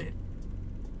a weapon.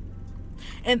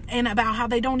 And about how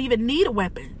they don't even need a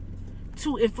weapon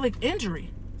to inflict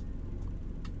injury.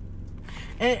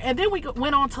 And then we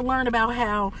went on to learn about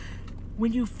how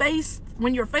when you're faced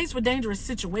with dangerous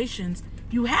situations,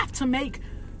 you have to make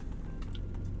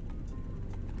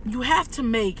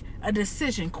a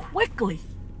decision quickly.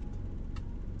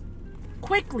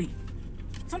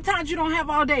 Sometimes you don't have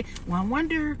all day. Well, I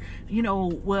wonder,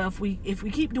 well, if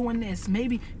we keep doing this,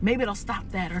 maybe it'll stop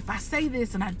that. Or if I say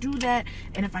this and I do that,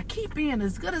 and if I keep being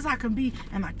as good as I can be,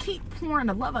 and I keep pouring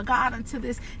the love of God into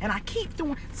this, and I keep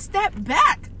doing, step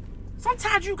back.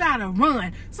 Sometimes you gotta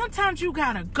run. Sometimes you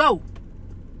gotta go.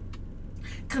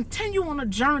 Continue on a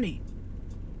journey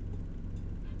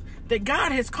that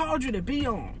God has called you to be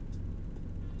on.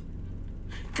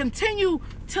 Continue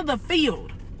to the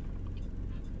field.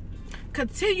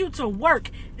 Continue to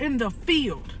work in the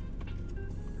field.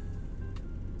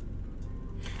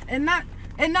 And not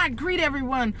greet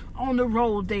everyone on the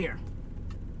road there.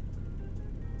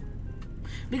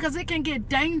 Because it can get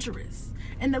dangerous.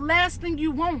 And the last thing you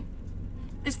want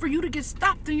is for you to get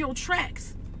stopped in your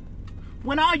tracks.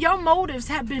 When all your motives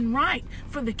have been right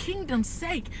for the kingdom's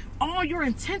sake, all your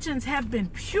intentions have been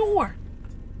pure.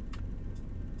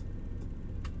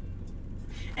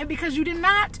 And because you did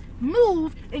not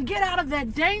move and get out of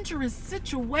that dangerous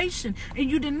situation, and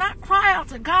you did not cry out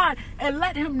to God and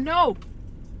let him know,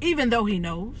 even though he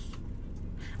knows,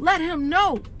 let him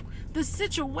know the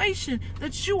situation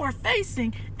that you are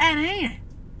facing at hand.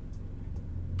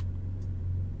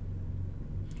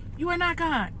 You are not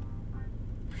God.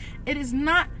 It is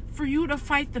not for you to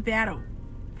fight the battle.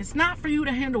 It's not for you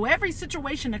to handle every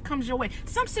situation that comes your way.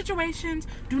 Some situations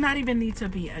do not even need to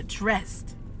be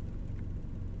addressed.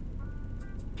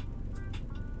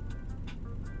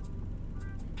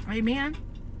 Amen.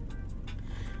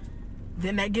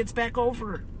 Then that gets back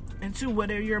over into what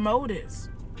are your motives.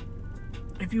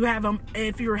 If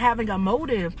you're having a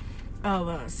motive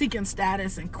of seeking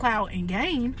status and clout and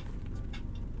gain,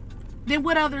 then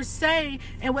what others say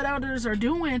and what others are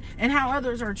doing and how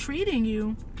others are treating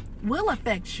you will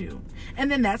affect you.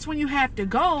 And then that's when you have to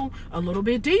go a little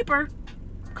bit deeper.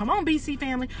 Come on, BC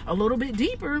family, a little bit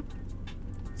deeper.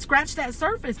 Scratch that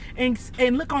surface and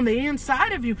look on the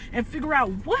inside of you and figure out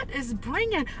what is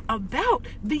bringing about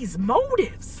these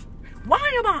motives.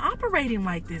 Why am I operating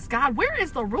like this, God? Where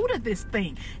is the root of this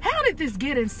thing? How did this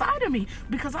get inside of me?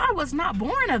 Because I was not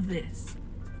born of this.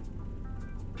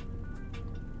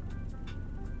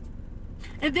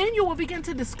 And then you will begin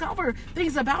to discover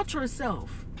things about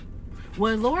yourself.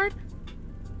 Well, Lord,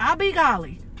 I'll be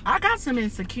golly, I got some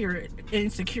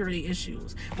insecurity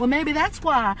issues. Well, maybe that's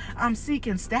why I'm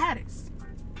seeking status.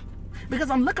 Because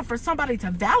I'm looking for somebody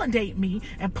to validate me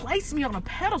and place me on a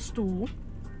pedestal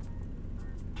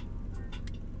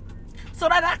so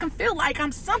that I can feel like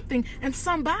I'm something and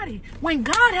somebody. When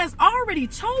God has already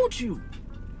told you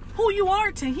who you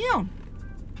are to him.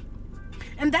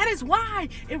 And that is why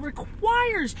it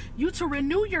requires you to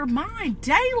renew your mind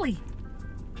daily.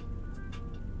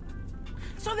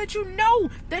 So that you know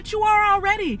that you are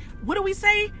already, what do we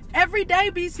say? Every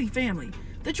day, BC family.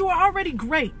 That you are already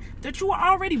great. That you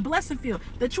are already blessed and filled.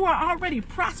 That you are already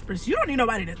prosperous. You don't need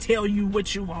nobody to tell you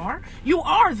what you are. You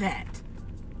are that.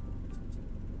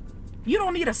 You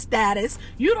don't need a status.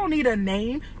 You don't need a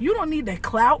name. You don't need the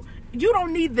clout. You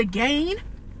don't need the gain.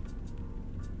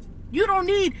 You don't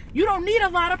need a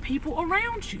lot of people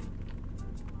around you.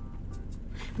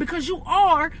 Because you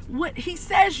are what he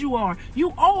says you are.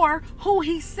 You are who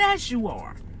he says you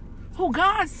are. Who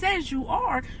God says you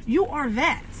are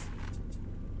that.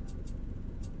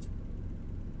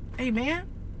 Amen.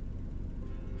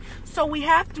 So we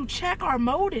have to check our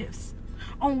motives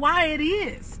on why it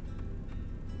is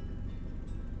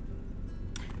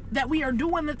that we are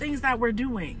doing the things that we're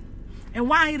doing, and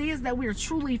why it is that we are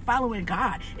truly following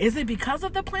God. Is it because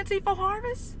of the plentiful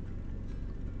harvest?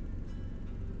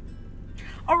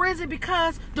 Or is it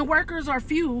because the workers are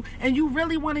few and you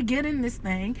really want to get in this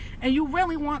thing and you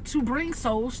really want to bring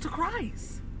souls to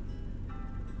Christ?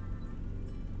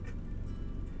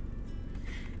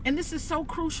 And this is so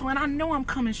crucial, and I know I'm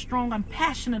coming strong. I'm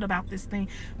passionate about this thing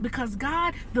because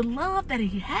God, the love that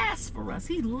he has for us,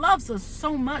 he loves us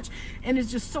so much. And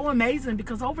it's just so amazing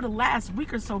because over the last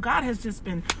week or so, God has just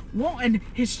been wanting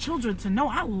his children to know,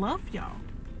 I love y'all.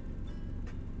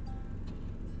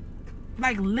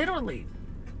 Like literally.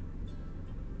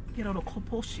 Thank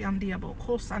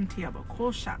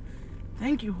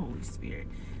you, Holy Spirit.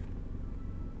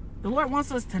 The Lord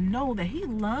wants us to know that he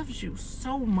loves you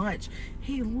so much.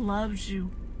 He loves you.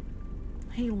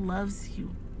 He loves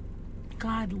you.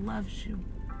 God loves you.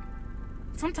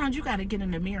 Sometimes you got to get in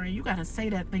the mirror and you got to say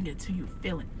that thing until you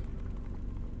feel it.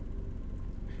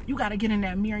 You got to get in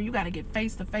that mirror. You got to get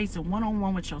face to face and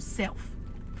one-on-one with yourself.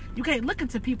 You can't look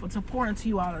into people to pour into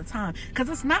you all the time, because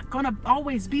it's not going to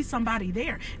always be somebody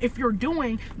there. If you're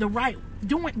going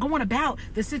about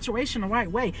the situation the right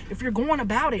way, if you're going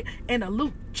about it in a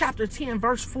Luke chapter 10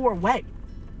 verse 4 way.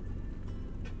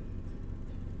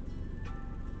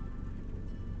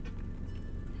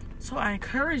 So I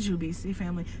encourage you, BC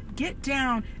family, get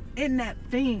down in that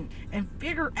thing and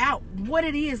figure out what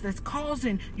it is that's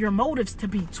causing your motives to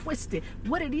be twisted,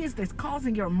 what it is that's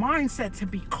causing your mindset to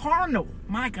be carnal.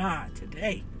 My God,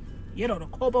 today, my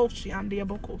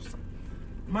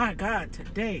God,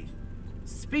 today,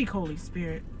 speak, Holy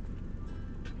Spirit.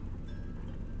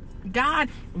 God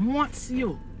wants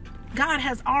you. God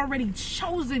has already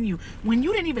chosen you when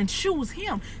you didn't even choose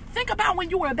him. Think about when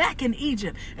you were back in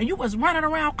Egypt and you was running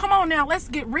around. Come on now, let's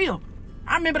get real.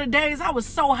 I remember the days I was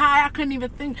so high I couldn't even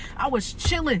think. I was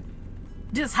chilling,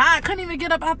 just high. I couldn't even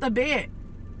get up out the bed.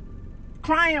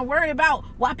 Crying, worried about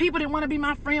why people didn't want to be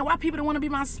my friend, why people didn't want to be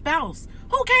my spouse.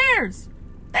 Who cares?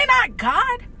 They not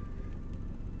God.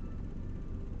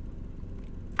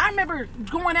 I remember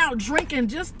going out drinking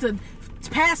just to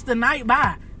pass the night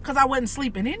by because I wasn't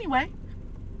sleeping anyway.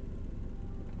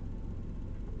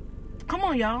 Come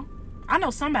on, y'all. I know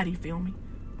somebody feel me.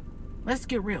 Let's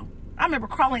get real. I remember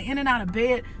crawling in and out of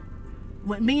bed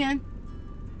with men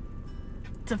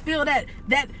to feel that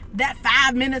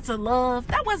 5 minutes of love.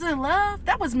 That wasn't love.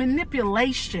 That was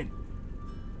manipulation.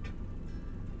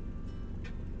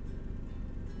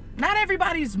 Not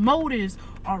everybody's motives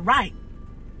are right.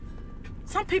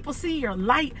 Some people see your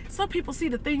light. Some people see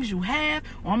the things you have.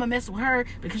 Oh, I'm going to mess with her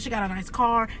because she got a nice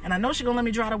car. And I know she's going to let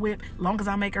me drive the whip as long as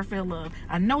I make her feel love.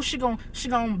 I know she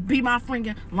gonna be my friend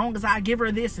as long as I give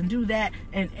her this and do that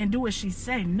and do what she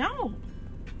say. No.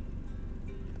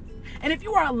 And if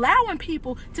you are allowing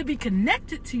people to be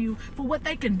connected to you for what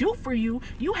they can do for you,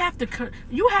 you have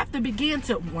to begin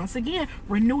to, once again,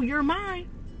 renew your mind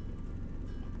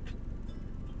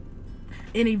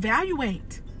and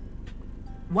evaluate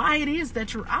why it is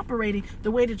that you're operating the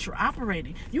way that you're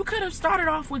operating. You could have started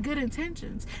off with good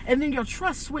intentions, and then your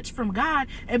trust switched from God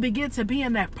and began to be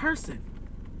in that person.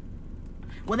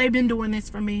 Well, they've been doing this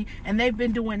for me, and they've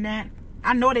been doing that.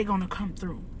 I know they're going to come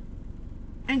through.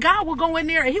 And God will go in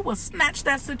there, and he will snatch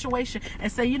that situation and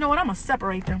say, you know what, I'm going to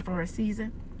separate them for a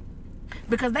season.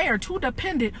 Because they are too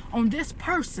dependent on this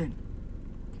person.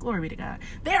 Glory be to God.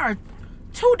 They are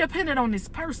too dependent on this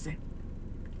person.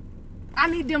 I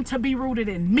need them to be rooted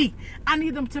in me. I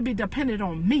need them to be dependent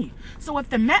on me. So if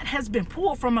the mat has been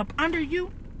pulled from up under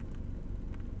you,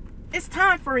 it's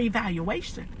time for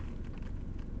evaluation.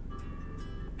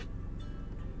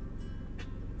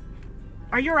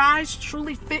 Are your eyes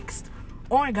truly fixed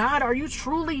on God? Are you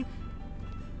truly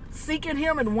seeking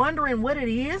him and wondering what it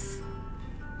is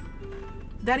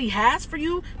that he has for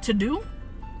you to do?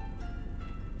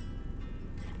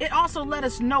 It also let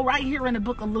us know right here in the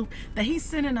book of Luke that he's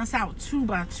sending us out 2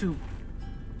 by 2.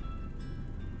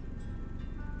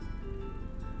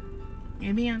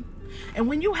 Amen. And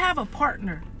when you have a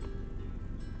partner,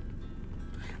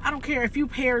 I don't care if you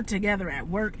paired together at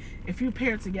work, if you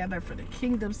paired together for the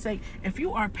kingdom's sake, if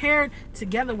you are paired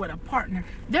together with a partner,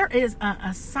 there is an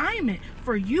assignment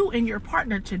for you and your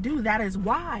partner to do. That is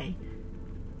why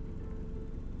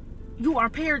you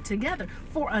are paired together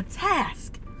for a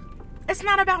task. It's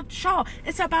not about y'all.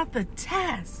 It's about the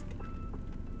task.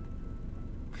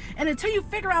 And until you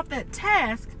figure out that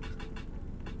task,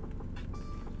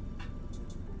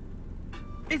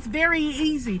 it's very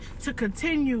easy to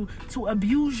continue to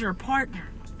abuse your partner.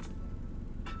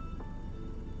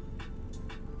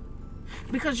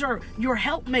 Because your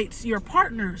helpmates, your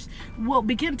partners will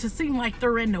begin to seem like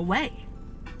they're in the way.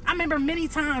 I remember many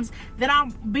times that I'm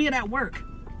being at work.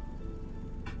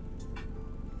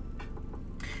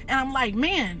 And I'm like,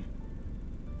 man,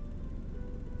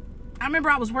 I remember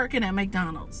I was working at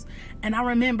McDonald's. And I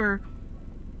remember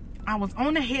I was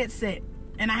on the headset.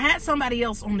 And I had somebody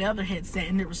else on the other headset.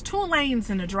 And there was 2 lanes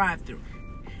in the drive-thru.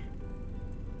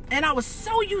 And I was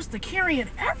so used to carrying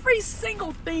every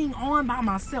single thing on by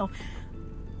myself.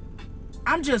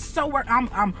 I'm just so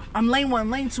I'm lane 1,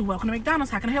 lane 2. Welcome to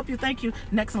McDonald's. How can I help you? Thank you.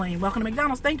 Next lane. Welcome to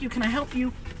McDonald's. Thank you. Can I help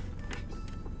you?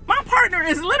 My partner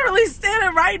is literally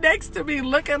standing right next to me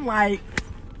looking like,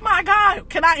 my God,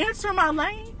 can I enter my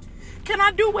lane? Can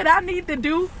I do what I need to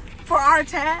do for our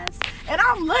task? And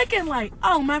I'm looking like,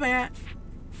 oh, my bad.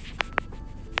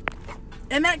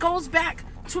 And that goes back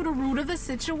to the root of the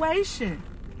situation.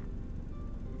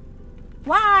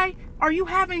 Why are you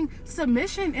having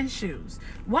submission issues?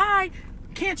 Why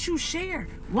can't you share?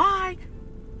 Why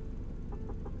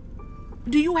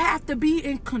do you have to be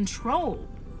in control?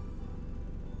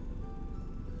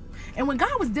 And when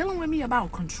God was dealing with me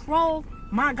about control,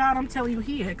 my God, I'm telling you,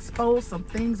 he exposed some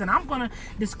things, and I'm going to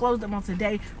disclose them on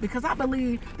today because I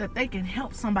believe that they can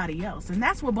help somebody else. And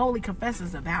that's what Boldly Confess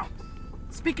is about.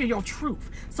 Speaking your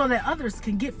truth so that others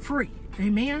can get free.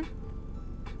 Amen.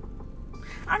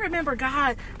 I remember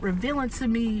God revealing to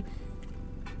me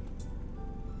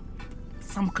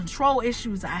some control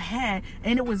issues I had,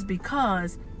 and it was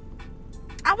because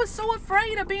I was so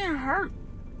afraid of being hurt.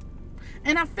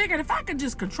 And I figured if I could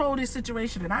just control this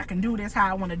situation and I can do this how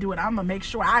I want to do it, I'm going to make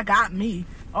sure I got me.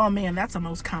 Oh man, that's the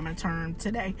most common term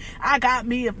today. I got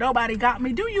me. If nobody got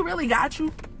me, do you really got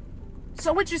you?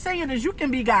 So what you're saying is you can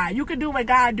be God. You can do what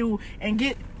God do and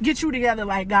get you together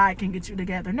like God can get you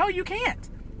together. No, you can't.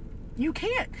 You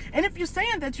can't. And if you're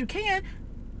saying that you can,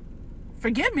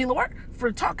 forgive me, Lord,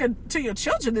 for talking to your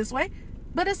children this way,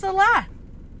 but it's a lie.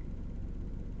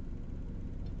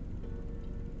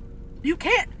 You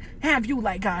can't have you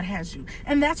like God has you.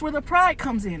 And that's where the pride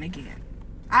comes in again.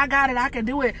 I got it. I can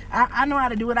do it. I know how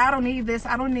to do it. I don't need this.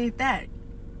 I don't need that.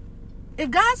 If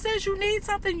God says you need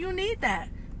something, you need that.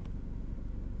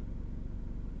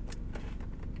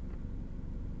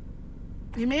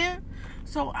 Amen?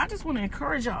 So I just want to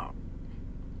encourage y'all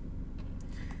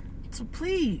to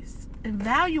please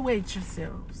evaluate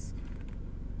yourselves.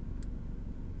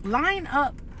 Line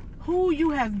up who you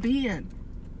have been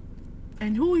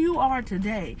and who you are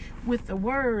today with the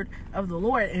word of the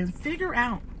Lord and figure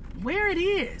out where it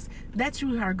is that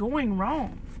you are going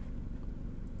wrong.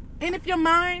 And if your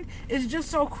mind is just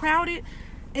so crowded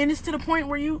and it's to the point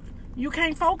where you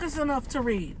can't focus enough to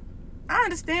read, I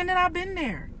understand that. I've been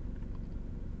there.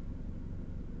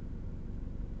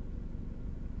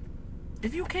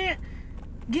 If you can't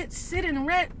sit and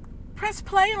read, press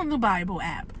play on the Bible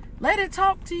app. Let it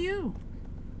talk to you.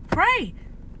 Pray.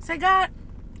 Say, God,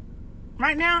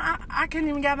 right now I can't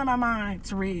even gather my mind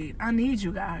to read. I need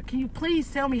you, God. Can you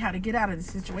please tell me how to get out of this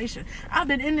situation? I've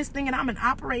been in this thing and I've been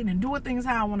operating and doing things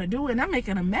how I want to do it, and I'm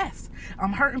making a mess.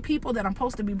 I'm hurting people that I'm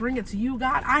supposed to be bringing to you,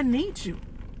 God. I need you.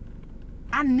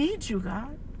 I need you,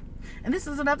 God. And this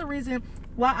is another reason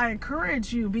why I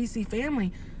encourage you, BC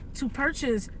family, to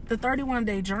purchase the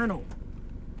 31-day journal,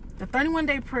 the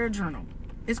 31-day prayer journal.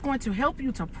 It's going to help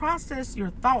you to process your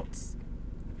thoughts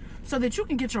so that you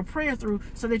can get your prayer through,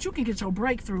 so that you can get your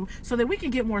breakthrough, so that we can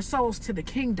get more souls to the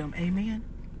kingdom. Amen.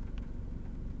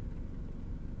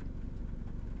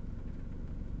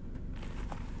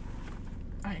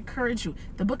 I encourage you.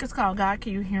 The book is called God,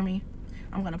 Can You Hear Me?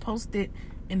 I'm going to post it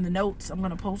in the notes. I'm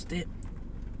going to post it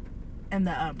in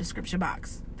the description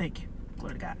box. Thank you.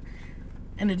 Glory to God.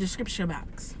 In the description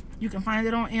box. You can find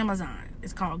it on Amazon.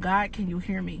 It's called God, Can You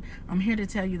Hear Me? I'm here to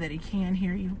tell you that he can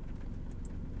hear you.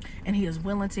 And he is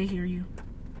willing to hear you.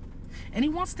 And he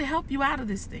wants to help you out of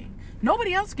this thing.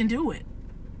 Nobody else can do it.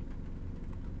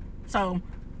 So,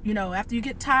 after you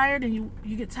get tired and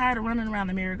you get tired of running around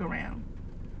the merry-go-round,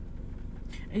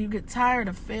 and you get tired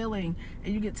of failing,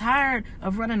 and you get tired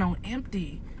of running on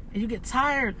empty, and you get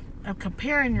tired of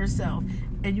comparing yourself,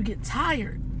 and you get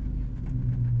tired,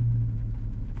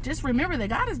 just remember that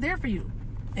God is there for you.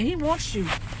 And he wants you.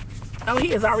 Oh, he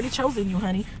has already chosen you,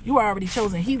 honey. You are already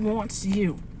chosen. He wants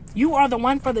you. You are the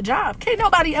one for the job. Can't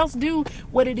nobody else do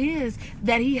what it is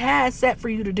that he has set for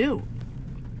you to do.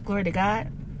 Glory to God.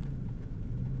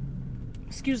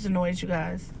 Excuse the noise, you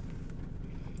guys.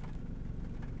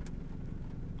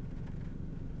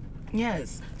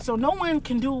 Yes. So no one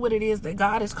can do what it is that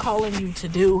God is calling you to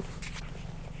do.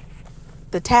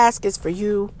 The task is for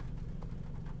you.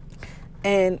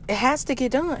 And it has to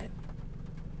get done.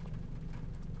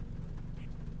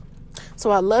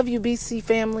 So I love you, BC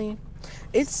family.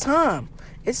 It's time.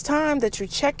 It's time that you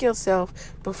check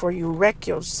yourself before you wreck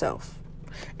yourself.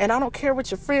 And I don't care what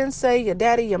your friends say, your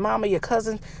daddy, your mama, your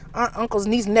cousins, aunt, uncles,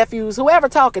 nieces, nephews, whoever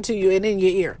talking to you and in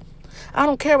your ear. I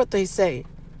don't care what they say.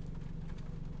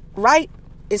 Right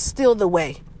is still the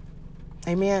way.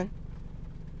 Amen.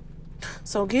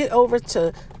 So get over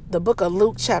to the book of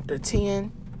Luke chapter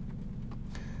 10.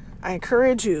 I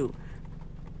encourage you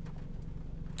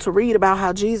to read about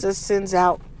how Jesus sends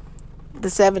out the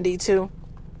 72.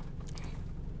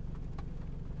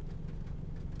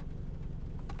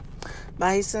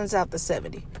 But he sends out the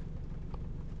 70.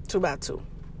 2 by 2.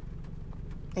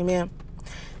 Amen.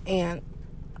 And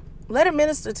let it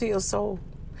minister to your soul.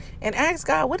 And ask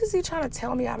God, what is he trying to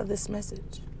tell me out of this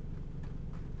message?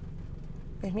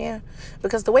 Amen.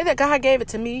 Because the way that God gave it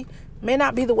to me may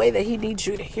not be the way that he needs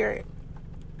you to hear it.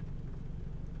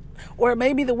 Or it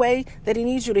may be the way that he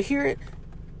needs you to hear it.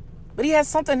 But he has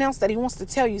something else that he wants to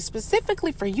tell you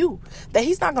specifically for you that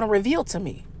he's not going to reveal to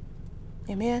me.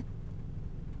 Amen.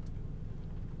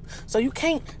 So you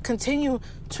can't continue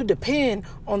to depend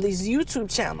on these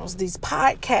YouTube channels, these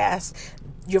podcasts,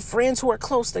 your friends who are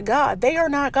close to God. They are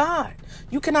not God.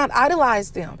 You cannot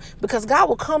idolize them because God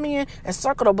will come in and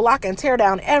circle the block and tear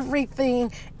down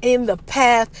everything in the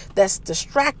path that's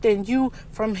distracting you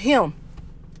from him.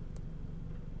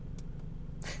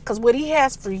 Because what he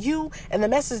has for you and the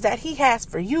message that he has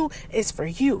for you is for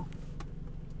you.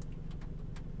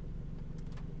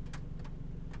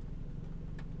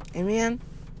 Amen.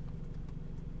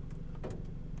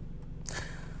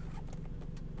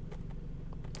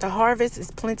 The harvest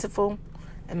is plentiful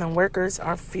and the workers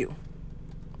are few.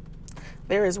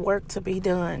 There is work to be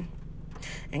done.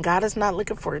 And God is not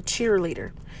looking for a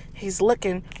cheerleader. He's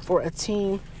looking for a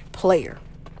team player.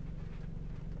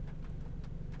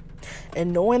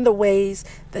 And knowing the ways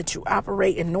that you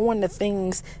operate and knowing the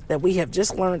things that we have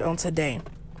just learned on today.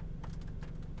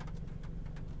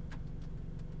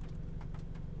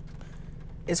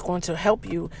 It's going to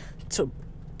help you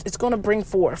it's going to bring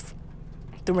forth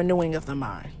the renewing of the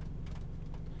mind.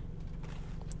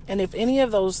 And if any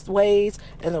of those ways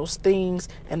and those things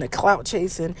and the clout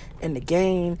chasing and the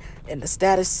gain and the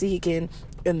status seeking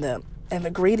and the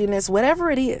greediness,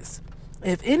 whatever it is,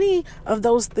 if any of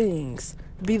those things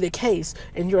be the case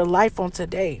in your life on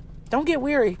today, don't get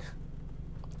weary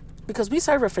because we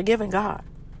serve a forgiving God.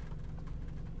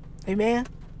 Amen.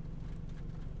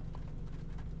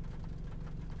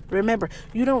 Remember,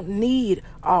 you don't need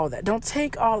all that. Don't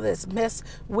take all this mess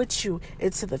with you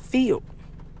into the field.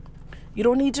 You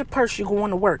don't need your purse. You're going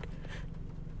to work.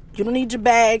 You don't need your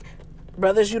bag.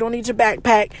 Brothers, you don't need your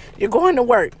backpack. You're going to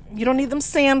work. You don't need them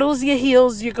sandals, your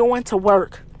heels. You're going to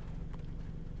work.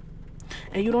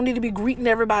 And you don't need to be greeting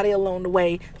everybody along the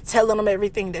way, telling them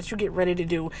everything that you get ready to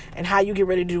do and how you get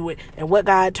ready to do it and what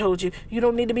God told you. You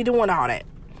don't need to be doing all that.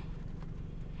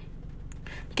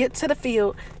 Get to the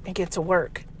field and get to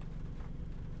work.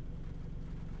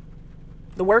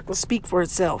 The work will speak for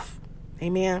itself.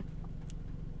 Amen.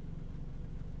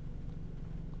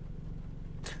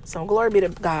 So glory be to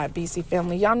God, BC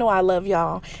family. Y'all know I love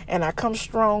y'all. And I come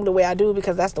strong the way I do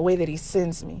because that's the way that he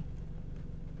sends me.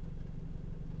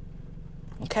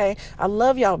 Okay? I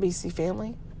love y'all, BC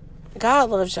family. God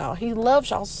loves y'all. He loves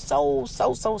y'all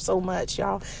so much,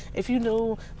 y'all. If you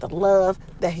knew the love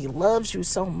that he loves you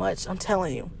so much, I'm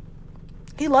telling you.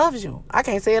 He loves you. I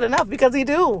can't say it enough because he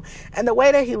do. And the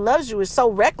way that he loves you is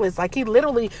so reckless. Like he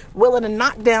literally willing to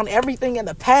knock down everything in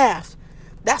the path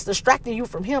that's distracting you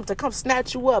from him to come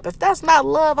snatch you up. If that's not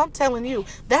love, I'm telling you,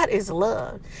 that is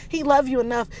love. He loved you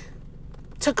enough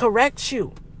to correct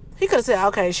you. He could have said,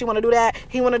 okay, she want to do that.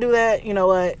 He want to do that. You know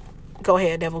what? Go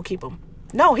ahead, devil, keep him.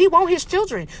 No, he want his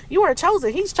children. You are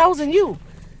chosen. He's chosen you.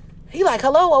 He like,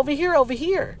 hello, over here, over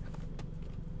here.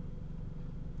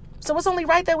 So it's only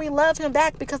right that we love him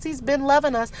back because he's been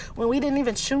loving us when we didn't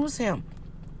even choose him.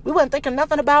 We wasn't thinking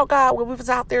nothing about God when we was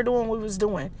out there doing what we was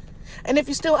doing. And if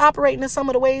you're still operating in some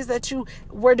of the ways that you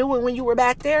were doing when you were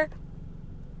back there,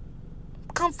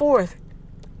 come forth.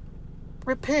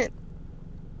 Repent.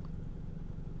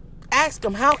 Ask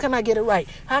him, how can I get it right?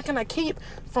 How can I keep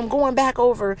from going back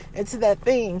over into that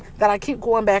thing that I keep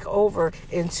going back over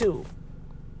into?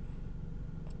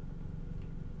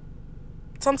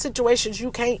 Some situations you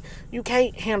can't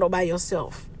handle by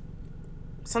yourself.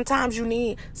 Sometimes you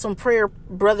need some prayer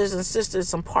brothers and sisters,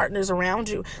 some partners around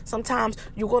you. Sometimes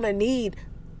you're going to need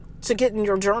to get in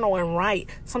your journal and write.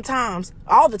 Sometimes,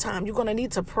 all the time, you're going to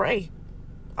need to pray.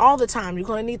 All the time, you're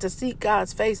going to need to seek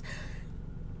God's face.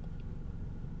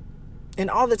 And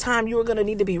all the time, you are going to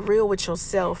need to be real with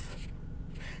yourself.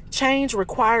 Change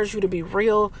requires you to be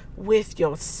real with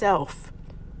yourself.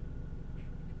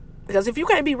 Because if you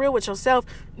can't be real with yourself,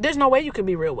 there's no way you can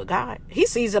be real with God. He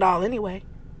sees it all anyway.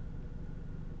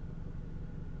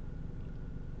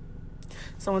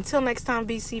 So until next time,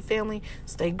 BC family,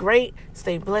 stay great,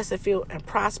 stay blessed, filled, and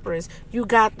prosperous. You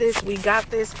got this. We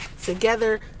got this.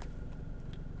 Together,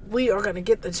 we are going to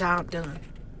get the job done.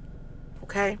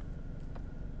 Okay?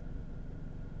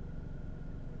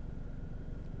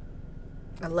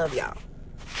 I love y'all.